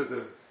more to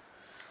the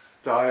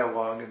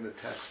dialogue in the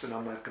text, and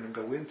I'm not going to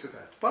go into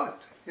that. But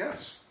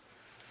yes,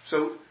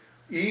 so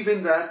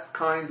even that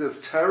kind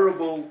of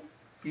terrible,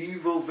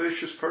 evil,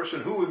 vicious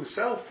person who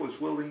himself was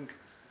wanted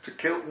to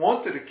kill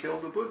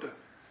the Buddha.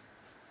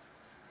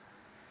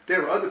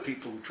 There are other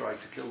people who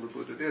tried to kill the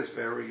Buddha. There's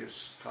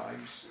various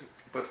times,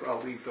 but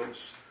I'll leave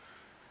those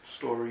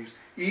stories.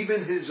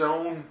 Even his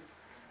own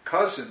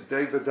cousin,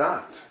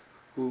 Devadatta,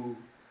 who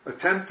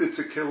attempted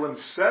to kill him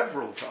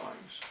several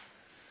times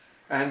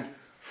and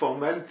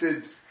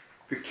fomented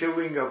the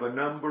killing of a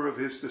number of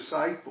his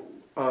disciples,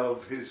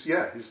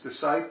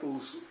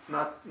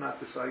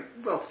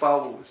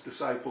 followers,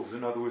 disciples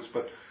in other words,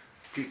 but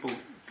people,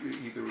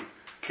 either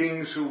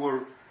kings who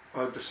were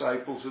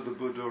disciples of the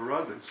Buddha or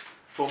others,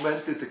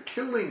 fomented the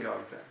killing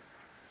of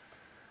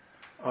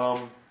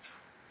them.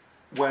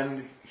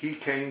 When he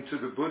came to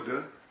the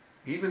Buddha,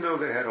 even though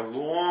they had a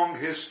long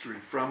history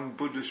from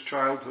Buddha's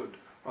childhood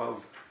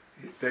of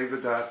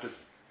Devadatta,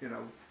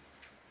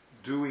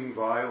 doing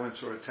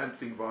violence or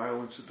attempting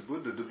violence at the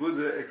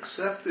Buddha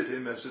accepted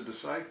him as a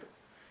disciple,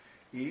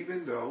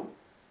 even though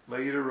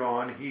later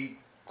on he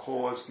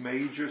caused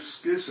major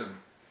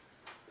schism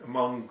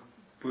among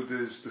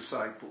Buddha's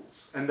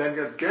disciples, and then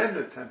again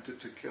attempted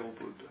to kill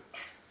Buddha,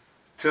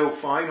 till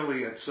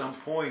finally at some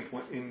point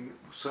in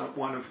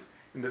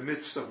the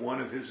midst of one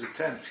of his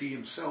attempts, he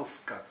himself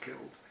got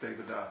killed,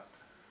 Devadatta.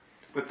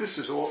 But this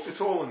is all, it's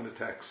all in the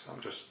text.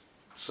 I'm just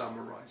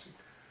summarizing.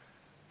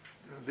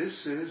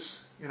 This is,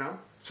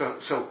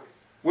 so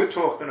we're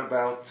talking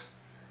about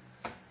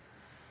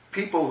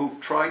people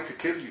who tried to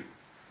kill you.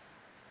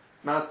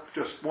 Not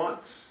just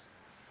once.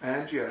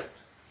 And yet,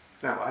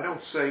 now I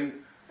don't say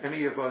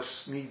any of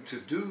us need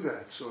to do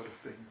that sort of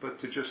thing, but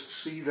to just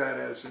see that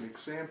as an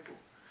example.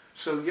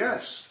 So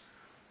yes,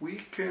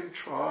 we can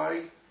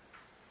try,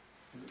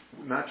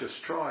 not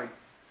just try,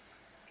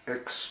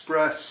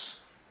 express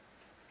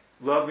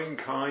loving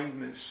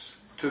kindness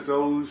to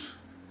those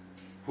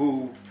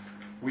who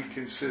we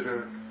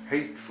consider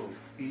hateful,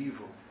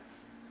 evil.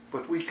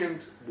 But we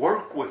can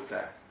work with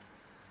that,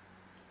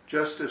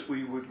 just as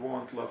we would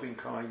want loving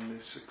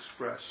kindness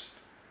expressed,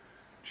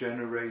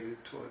 generated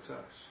towards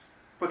us.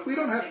 But we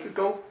don't have to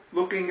go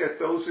looking at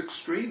those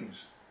extremes.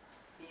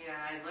 Yeah,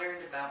 I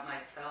learned about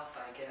myself,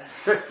 I guess,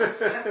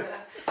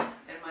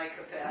 and my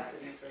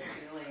capacity for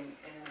feeling.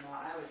 And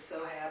I was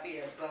so happy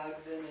at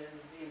bugs in his,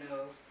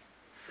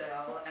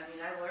 cell. I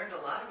mean, I learned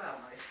a lot about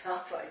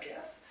myself, I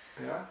guess.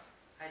 Yeah.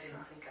 I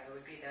didn't think I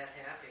would be that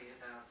happy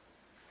about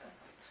stuff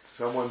like that.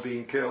 Someone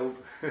being killed.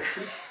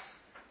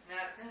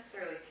 Not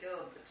necessarily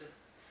killed, but just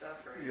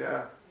suffering.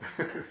 Yeah.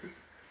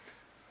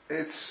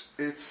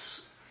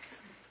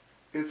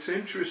 It's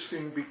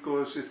interesting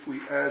because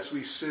as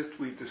we sit,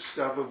 we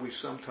discover we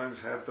sometimes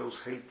have those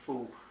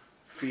hateful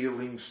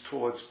feelings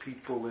towards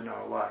people in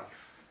our life.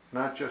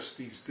 Not just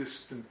these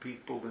distant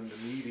people in the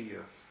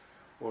media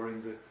or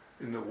in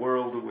the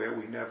world where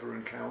we never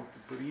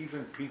encountered, but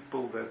even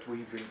people that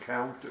we've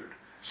encountered.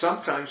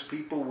 Sometimes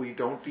people we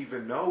don't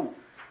even know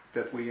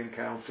that we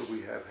encounter,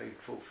 we have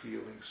hateful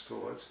feelings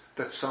towards,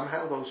 that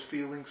somehow those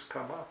feelings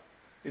come up,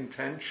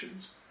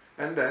 intentions,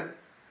 and then,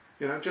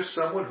 just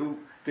someone who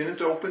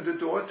didn't open the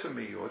door to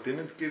me, or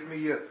didn't give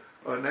me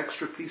an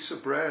extra piece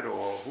of bread,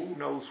 or who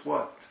knows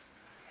what.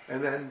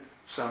 And then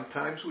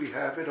sometimes we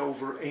have it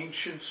over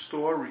ancient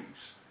stories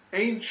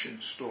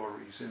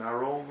in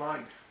our own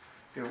life.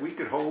 We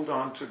could hold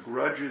on to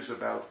grudges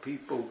about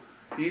people,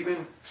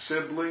 even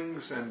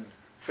siblings and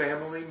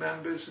family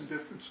members and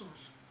different sorts.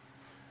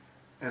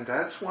 And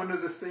that's one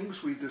of the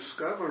things we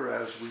discover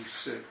as we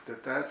sit,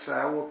 that's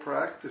our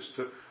practice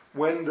to,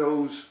 when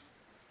those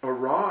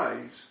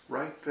arise,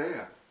 right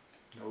there,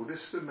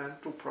 notice the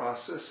mental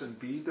process and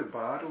be the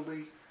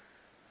bodily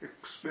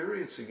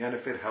experiencing. And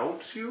if it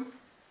helps you,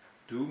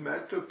 do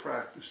metta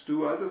practice,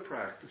 do other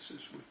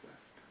practices with that.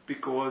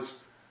 Because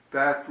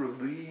that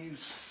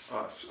relieves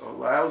us,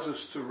 allows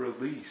us to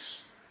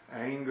release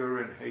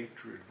anger and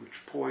hatred, which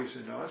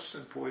poison us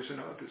and poison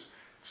others.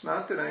 It's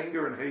not that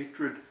anger and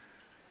hatred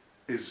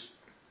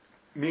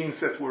means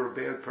that we're a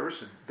bad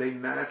person. They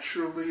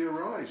naturally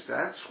arise.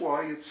 That's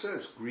why it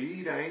says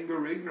greed,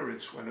 anger,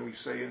 ignorance when we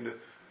say in the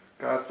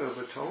Gatha of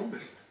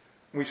Atonement.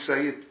 We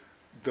say it,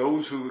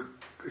 those who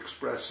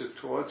express it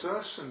towards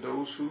us and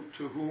those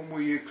to whom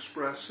we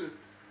express it,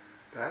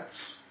 that's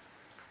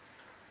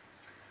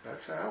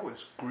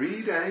ours.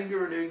 Greed,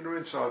 anger, and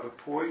ignorance are the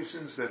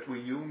poisons that we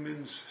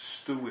humans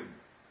stew in.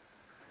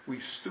 We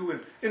stew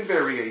in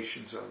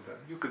variations of them.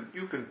 You can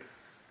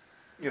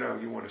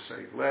you want to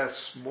say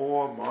less,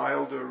 more,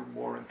 milder,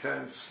 more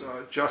intense,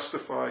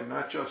 justified,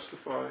 not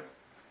justified.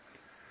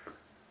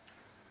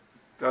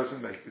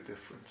 Doesn't make a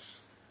difference.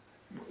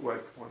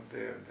 Like one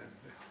there and then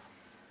there.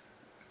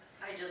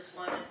 I just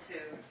wanted to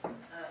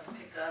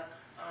pick up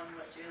on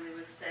what Julie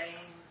was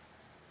saying.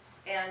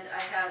 And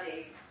I had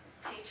a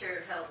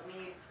teacher help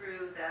me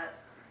through that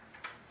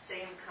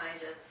same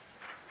kind of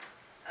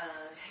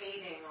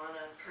hating on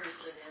a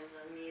person in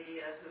the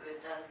media who had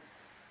done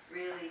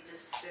really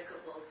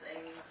despicable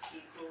things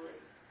equally.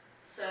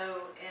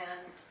 So,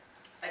 and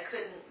I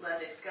couldn't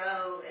let it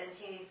go. And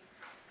he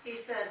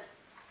said,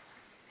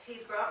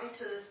 he brought me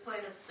to this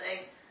point of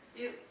saying,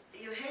 you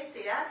hate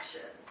the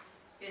action,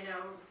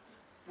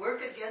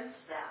 work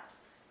against that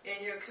in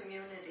your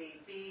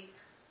community. Be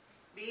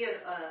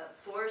a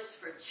force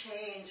for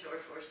change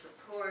or for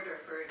support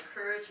or for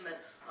encouragement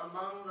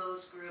among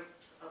those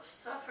groups of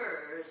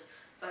sufferers,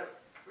 but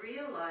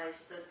realize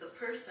that the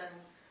person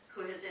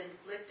who has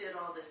inflicted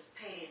all this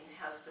pain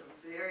has some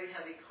very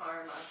heavy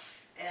karma,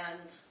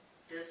 and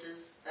this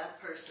is that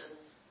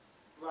person's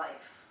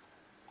life.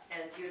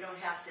 And you don't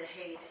have to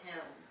hate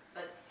him,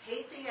 but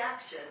hate the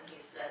action, he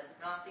said,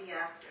 not the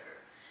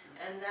actor.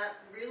 And that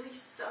really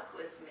stuck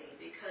with me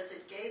because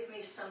it gave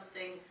me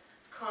something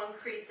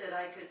concrete that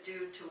I could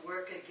do to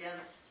work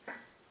against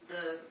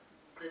the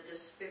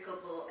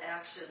despicable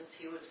actions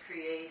he was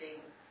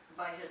creating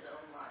by his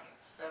own life.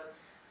 So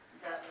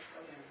that was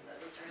something that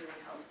was really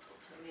helpful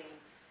to me.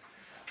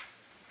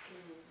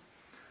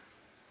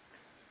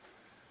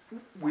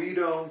 We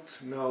don't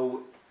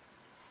know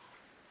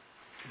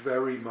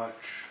very much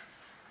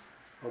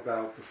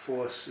about the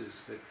forces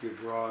that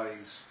give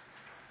rise,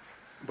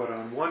 but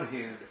on one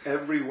hand,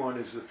 everyone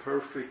is the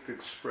perfect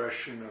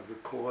expression of the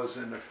cause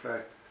and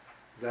effect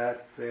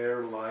that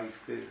their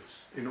life is,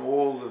 in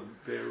all the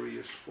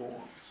various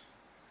forms.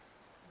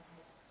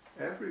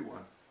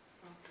 Everyone.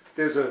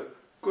 There's a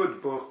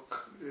good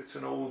book, it's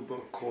an old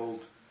book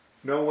called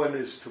No One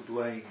Is to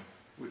Blame,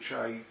 which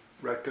I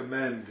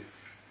recommend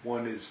if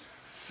one is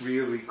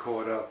really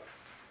caught up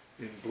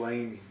in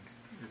blaming.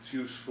 It's a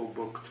useful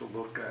book to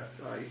look at.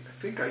 I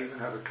think I even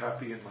have a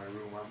copy in my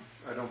room.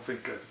 I don't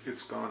think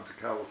it's gone to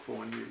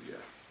California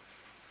yet.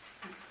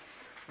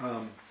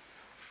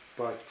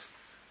 But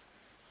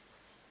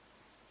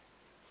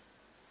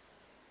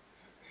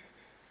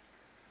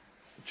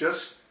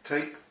just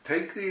take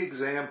the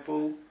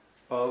example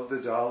of the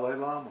Dalai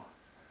Lama.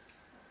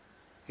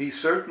 He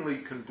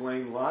certainly can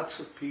blame lots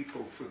of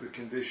people for the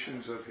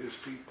conditions of his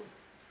people,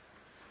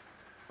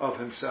 of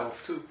himself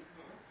too.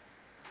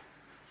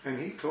 And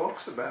he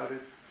talks about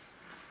it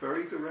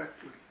very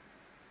directly.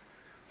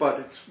 But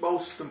it's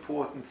most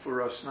important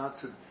for us not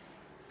to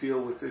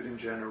deal with it in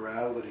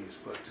generalities,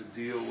 but to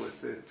deal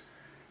with it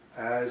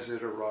as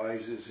it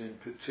arises in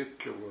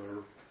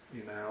particular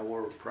in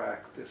our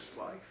practice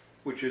life,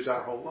 which is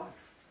our whole life.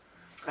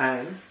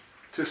 And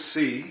to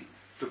see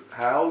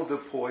how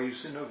the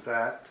poison of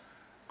that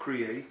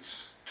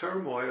creates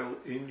turmoil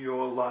in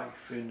your life,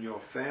 in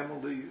your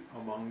family,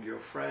 among your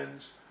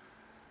friends.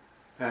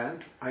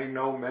 And I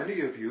know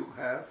many of you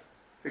have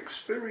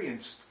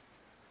experienced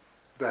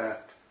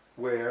that,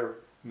 where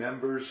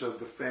members of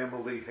the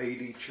family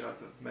hate each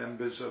other,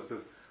 members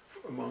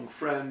among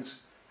friends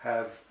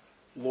have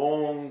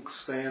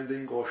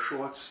long-standing or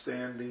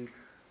short-standing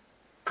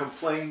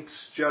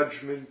complaints,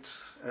 judgment,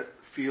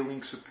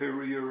 feeling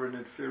superior and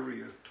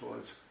inferior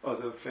towards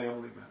other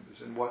family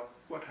members. And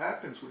what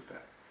happens with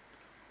that?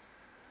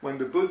 When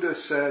the Buddha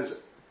says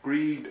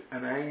greed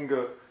and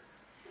anger,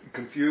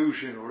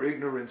 confusion or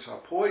ignorance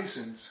are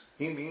poisons,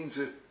 he means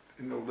it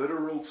in a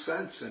literal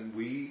sense, and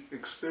we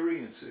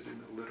experience it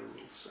in a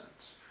literal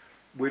sense.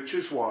 Which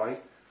is why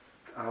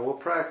our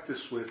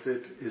practice with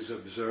it is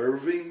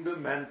observing the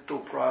mental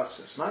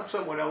process, not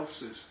someone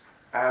else's,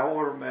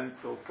 our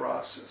mental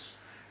process,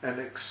 and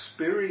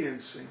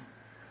experiencing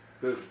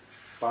the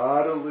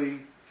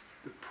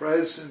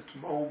present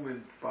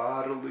moment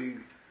bodily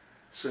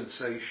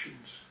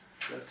sensations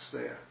that's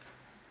there.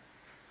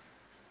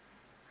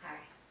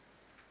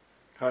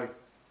 Hi.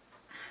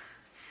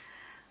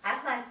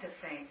 I'd like to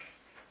think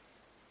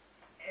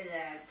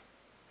that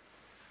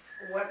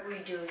what we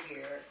do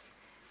here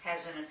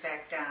has an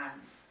effect on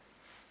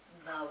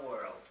the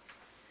world.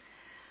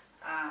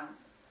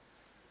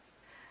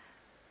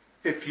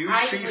 If you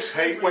cease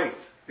hate,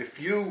 if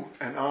you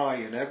and I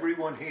and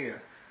everyone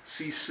here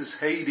ceases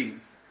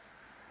hating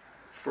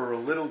for a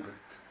little bit,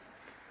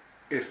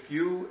 if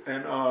you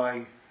and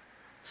I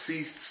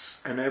cease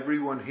and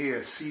everyone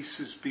here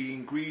ceases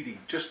being greedy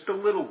just a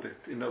little bit,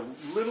 in a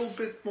little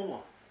bit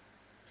more,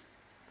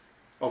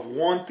 of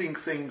wanting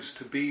things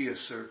to be a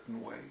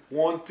certain way,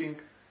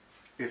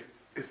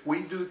 if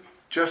we do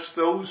just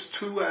those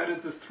 2 out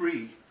of the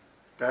 3,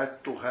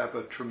 that will have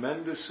a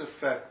tremendous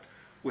effect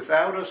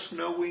without us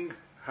knowing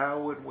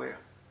how and where.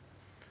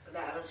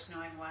 Without us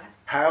knowing what?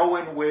 How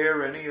and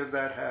where any of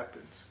that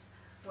happens.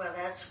 Well,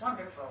 that's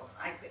wonderful.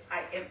 I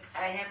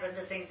happen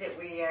to think that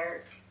we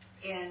are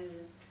in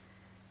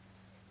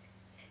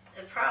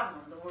a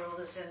problem. The world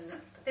is in a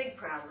big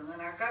problem,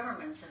 and our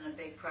government's in a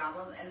big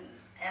problem,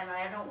 and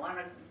I don't want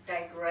to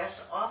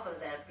digress off of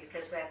that,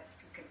 because that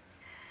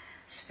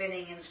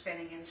spinning and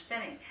spinning and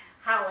spinning.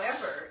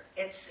 However,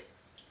 it's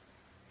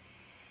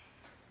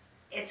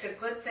a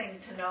good thing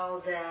to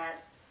know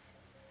that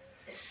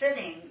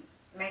sitting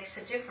makes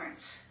a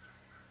difference.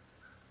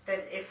 That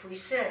if we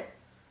sit,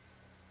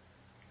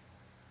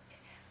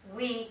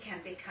 we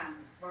can become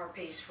more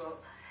peaceful,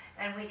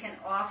 and we can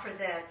offer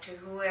that to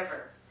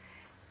whoever.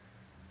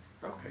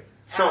 Okay.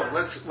 So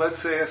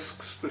let's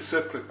ask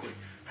specifically: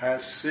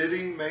 has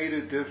sitting made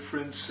a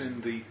difference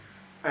in the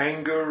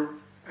anger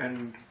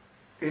and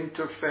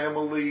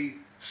interfamily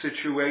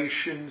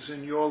situations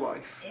in your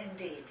life?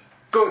 Indeed.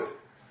 Good.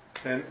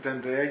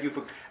 Then there you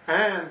go.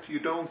 And you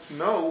don't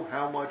know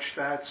how much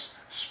that's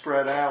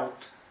spread out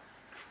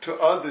to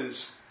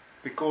others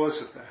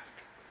because of that.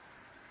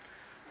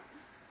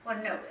 Well,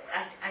 no,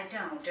 I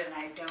don't, and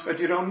I don't. But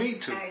you don't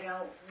need to. I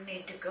don't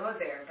need to go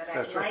there, but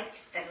That's right.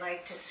 I'd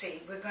like to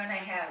see. We're going to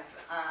have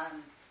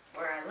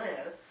where I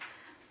live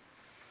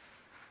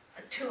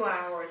a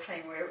 2-hour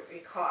thing where we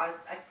call.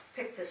 I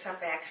picked this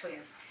up actually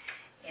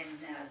in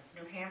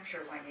New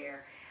Hampshire one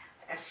year.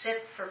 A sit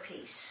for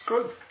peace.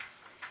 Good.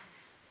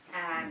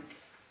 And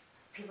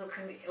people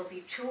it'll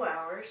be 2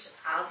 hours.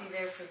 I'll be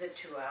there for the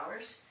 2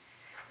 hours,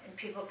 and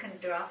people can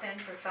drop in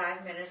for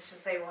 5 minutes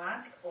if they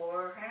want,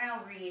 and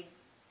I'll read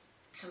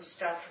some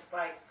stuff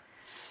like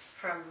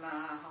from,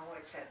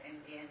 what's that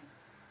Indian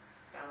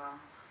fellow?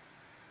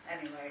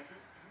 Anyway.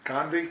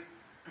 Gandhi?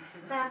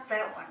 That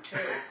one too.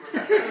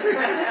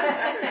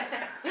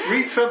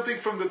 Read something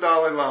from the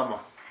Dalai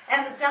Lama.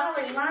 And the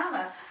Dalai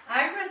Lama,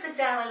 I read the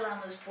Dalai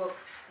Lama's book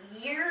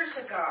years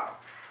ago,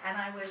 and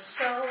I was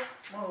so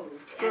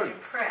moved and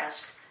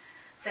impressed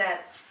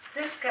that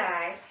this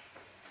guy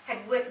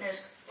had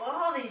witnessed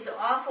all these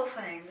awful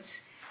things,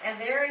 and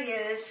there he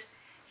is.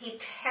 He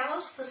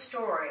tells the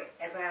story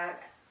about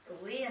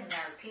we and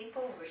our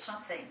people or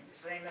something,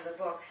 is the name of the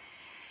book.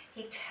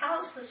 He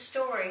tells the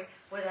story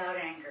without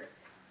anger,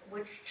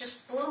 which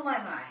just blew my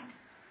mind.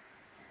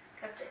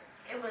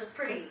 It was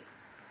pretty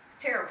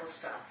terrible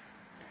stuff.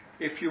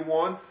 If you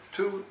want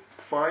to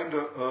find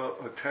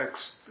a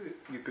text,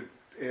 you could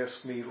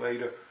ask me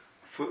later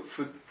for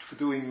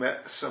doing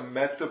some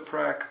metta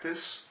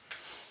practice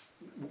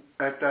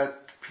at that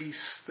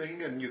peace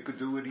thing, and you could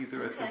do it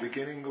either at the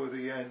beginning or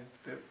the end.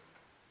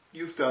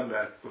 You've done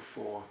that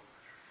before,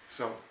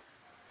 so.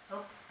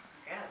 Oh,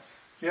 yes.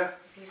 Yeah.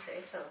 If you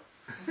say so.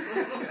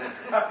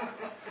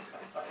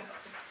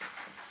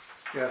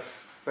 Yes,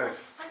 thanks.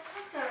 I'd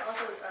like to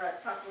also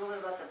talk a little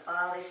bit about the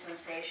bodily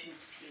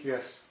sensations piece.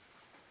 Yes.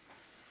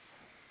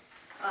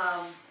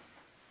 I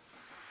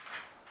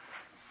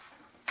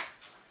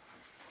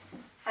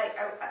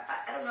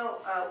don't know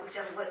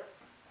exactly what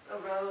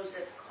arose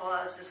that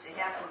caused this to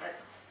happen. But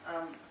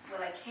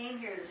when I came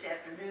here this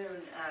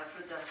afternoon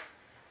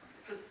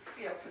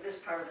for this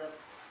part of the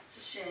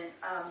Sesshin,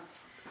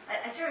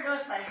 I started to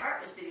notice my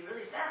heart was beating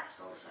really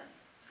fast all of a sudden.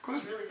 Good.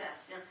 It's really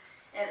fast,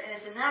 And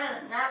it's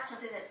not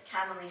something that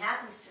commonly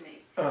happens to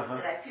me. Uh-huh.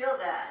 That I feel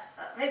that.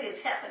 Maybe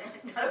it's happening,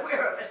 I'm not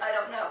aware of it, I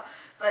don't know.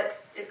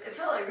 But it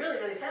felt like really,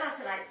 really fast,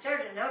 and I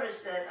started to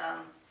notice that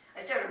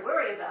I started to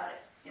worry about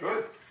it.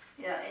 Good.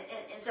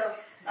 And so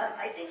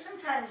I think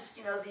sometimes,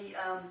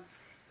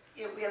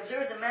 we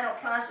observe the mental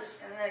process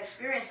and the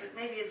experience, but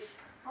maybe it's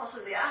also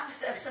the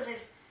opposite.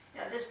 Sometimes,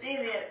 just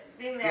being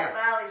that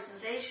bodily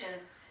sensation,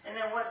 and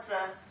then what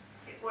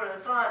are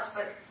the thoughts?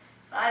 But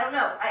I don't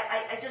know.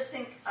 I just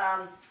think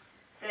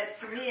that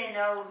for me, I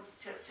know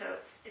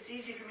it's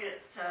easy for me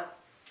to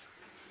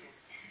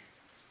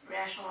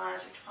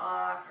rationalize or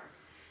talk or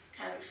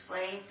kind of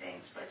explain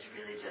things, but to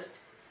really just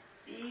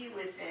be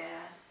with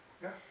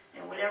that,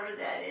 and whatever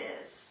that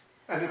is.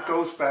 And it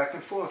goes back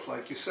and forth,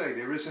 like you say.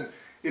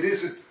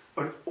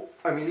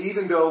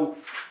 Even though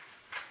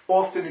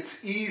often it's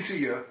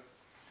easier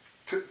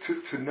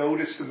to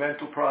notice the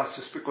mental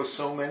process because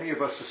so many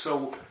of us are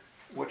so,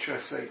 what should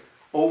I say,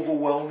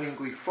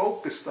 overwhelmingly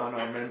focused on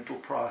our mental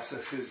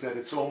processes that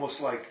it's almost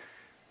like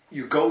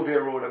you go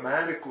there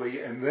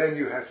automatically and then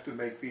you have to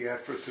make the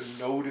effort to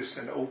notice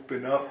and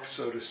open up,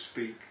 so to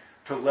speak,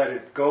 to let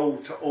it go,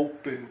 to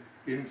open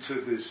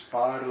into this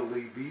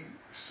bodily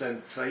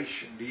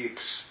sensation, the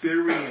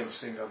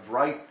experiencing of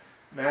right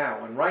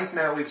now. And right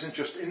now isn't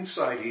just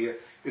inside here,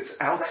 it's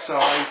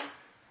outside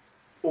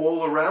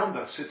all around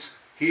us. It's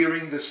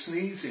hearing the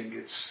sneezing,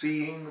 it's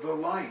seeing the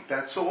light.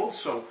 That's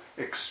also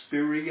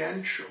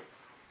experiential.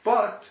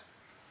 But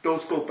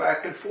those go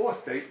back and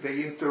forth.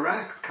 They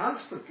interact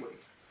constantly.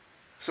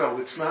 So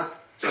it's not,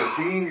 so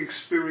being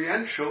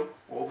experiential,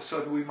 all of a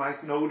sudden we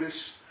might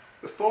notice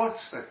the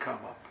thoughts that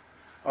come up.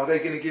 Are they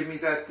going to give me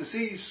that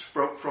disease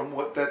from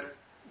what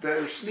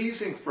they're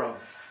sneezing from?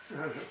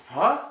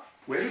 Huh?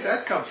 Where did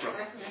that come from?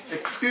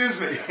 Excuse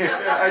me.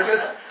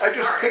 I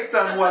just picked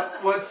on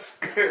what's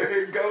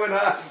going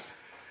on.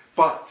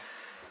 But,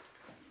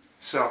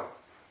 so,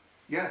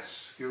 yes,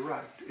 you're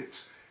right.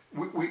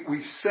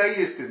 We say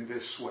it in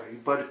this way,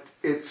 but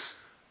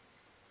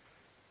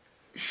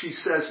she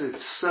says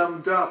it's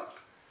summed up,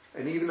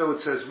 and even though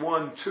it says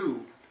 1,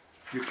 2,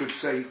 you could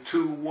say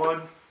 2,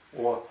 1,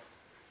 or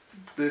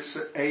this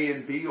A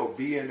and B, or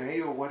B and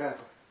A, or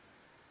whatever.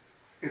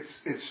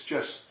 It's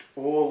just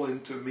all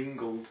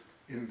intermingled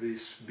in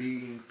this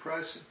being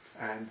present,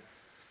 and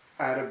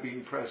out of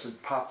being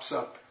present pops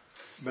up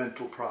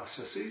mental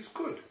processes.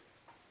 Good.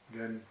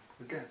 Then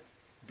again,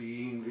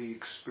 being the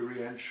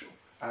experiential.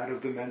 Out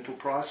of the mental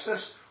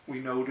process, we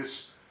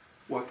notice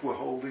what we're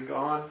holding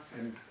on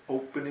and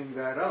opening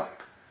that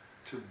up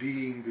to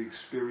being the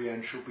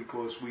experiential,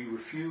 because we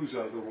refuse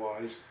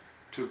otherwise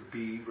to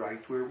be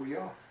right where we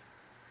are.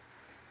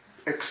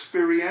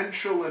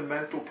 Experiential and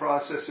mental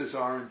processes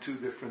aren't two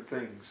different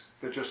things.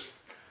 They're just,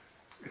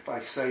 if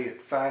I say it,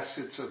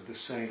 facets of the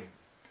same.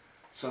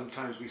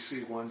 Sometimes we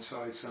see one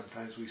side,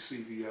 sometimes we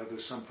see the other,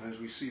 sometimes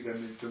we see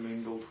them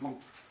intermingled.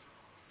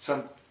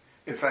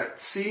 In fact,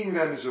 seeing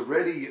them is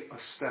already a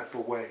step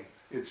away.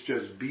 It's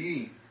just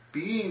being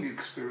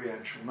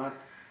experiential, not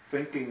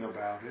thinking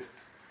about it.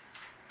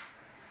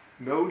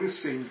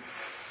 Noticing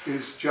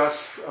is just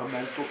a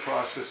mental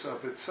process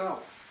of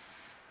itself.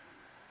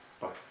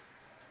 But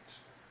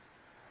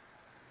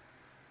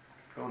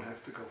you don't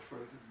have to go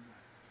further than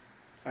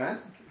that. And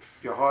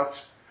if your heart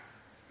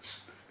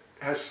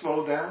has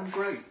slowed down,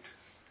 great.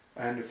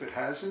 And if it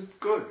hasn't,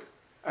 good.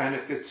 And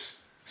if it's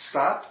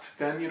stopped,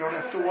 then you don't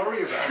have to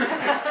worry about it.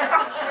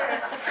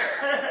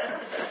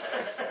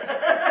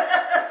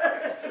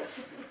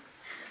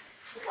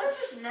 What is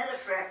this metta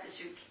practice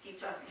you keep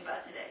talking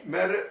about today?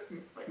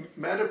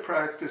 Metta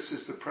practice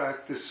is the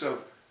practice of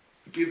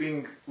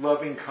giving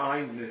loving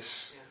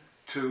kindness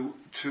to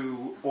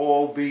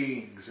all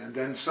beings, and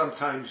then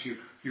sometimes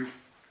you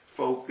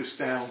focus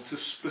down to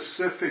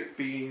specific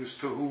beings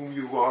to whom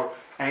you are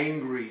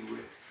angry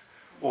with,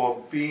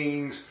 or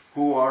beings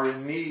who are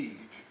in need.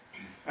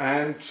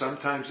 And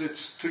sometimes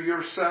it's to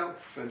yourself,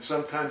 and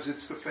sometimes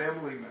it's to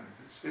family members.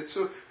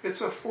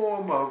 It's a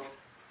form of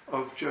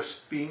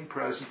just being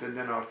present and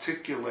then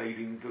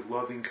articulating the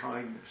loving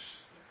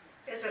kindness.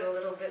 Is it a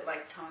little bit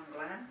like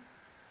Tonglen?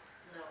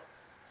 No.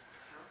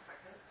 Sounds like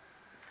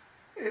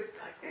it.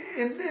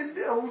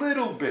 A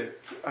little bit.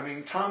 I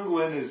mean,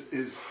 Tonglen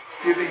is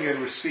giving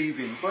and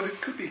receiving, but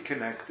it could be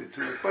connected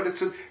to it. But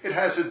it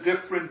has a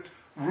different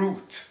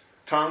root.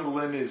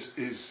 Tonglen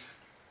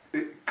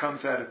it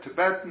comes out of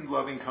Tibetan.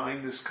 Loving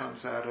kindness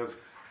comes out of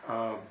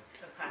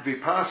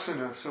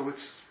Vipassana. So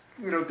it's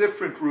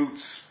different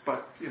roots.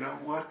 But you know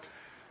what?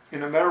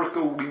 In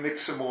America, we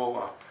mix them all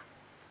up.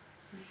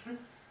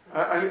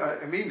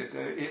 I mean it.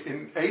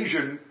 In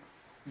Asia,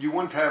 you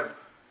won't have.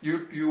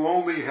 You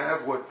only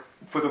have what,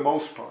 for the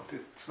most part,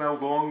 it's no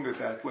longer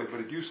that way,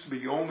 but it used to be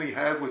you only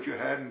had what you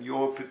had in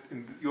your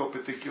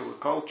particular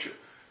culture.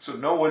 So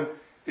no one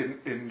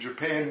in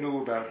Japan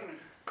knew about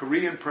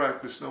Korean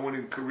practice, no one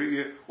in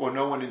Korea or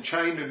no one in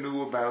China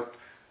knew about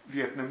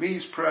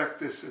Vietnamese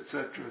practice,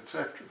 etc.,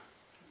 etc.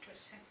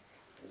 Interesting.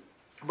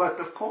 But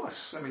of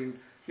course, I mean,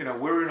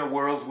 we're in a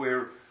world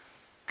where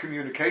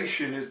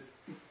communication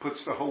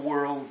puts the whole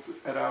world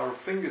at our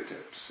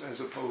fingertips, as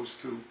opposed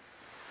to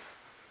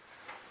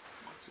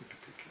what's in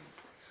particular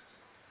places.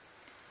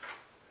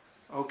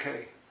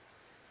 Okay.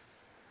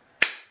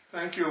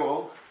 Thank you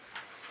all.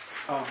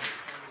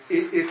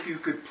 If you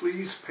could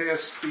please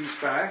pass these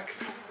back.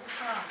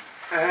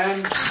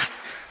 And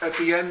at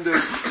the end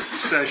of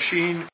Sesshin,